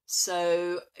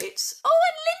 So it's... Oh,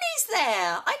 and Linny's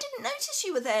there! I didn't notice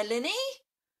you were there, Linny.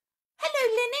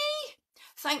 Hello, Linny.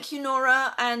 Thank you,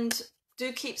 Nora, and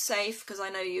do keep safe, because I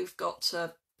know you've got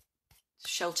to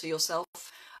shelter yourself.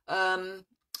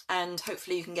 And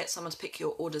hopefully you can get someone to pick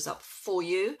your orders up for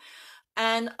you.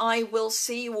 And I will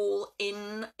see you all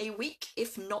in a week,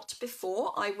 if not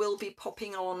before. I will be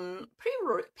popping on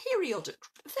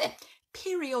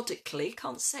periodically,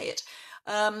 can't say it.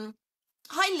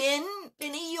 Hi,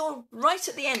 Linny, you're right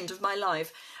at the end of my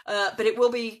live, but it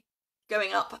will be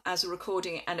going up as a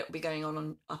recording, and it will be going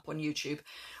up on YouTube.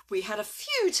 We had a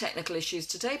few technical issues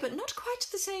today, but not quite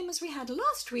the same as we had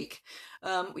last week.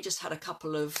 We just had a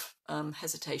couple of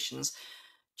hesitations.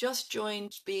 Just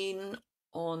joined, been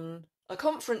on a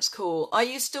conference call. Are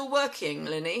you still working,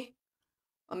 Linny?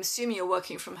 I'm assuming you're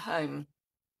working from home.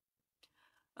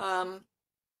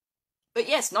 But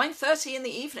yes, 9:30 in the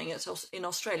evening in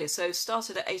Australia. So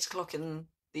started at 8 o'clock in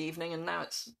the evening, and now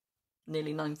it's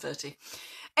nearly 9:30.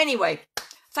 Anyway,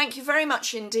 thank you very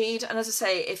much indeed. And as I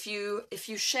say, if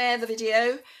you share the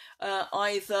video,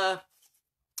 either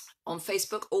on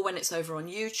Facebook or when it's over on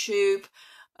YouTube,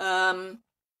 oh,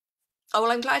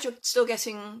 well, I'm glad you're still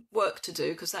getting work to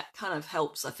do, because that kind of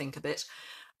helps, I think, a bit.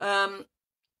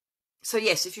 So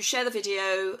yes, if you share the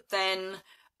video, then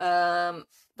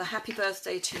the happy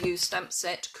birthday to you stamp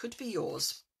set could be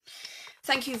yours.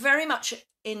 Thank you very much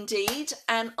indeed,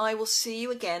 and I will see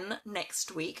you again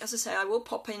next week. As I say, I will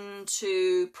pop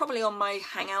into, probably on my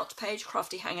Hangout page,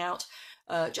 Crafty Hangout,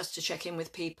 just to check in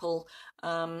with people.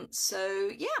 So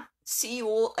yeah, see you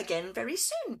all again very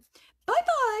soon.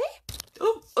 Bye-bye.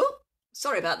 Oh,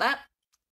 sorry about that.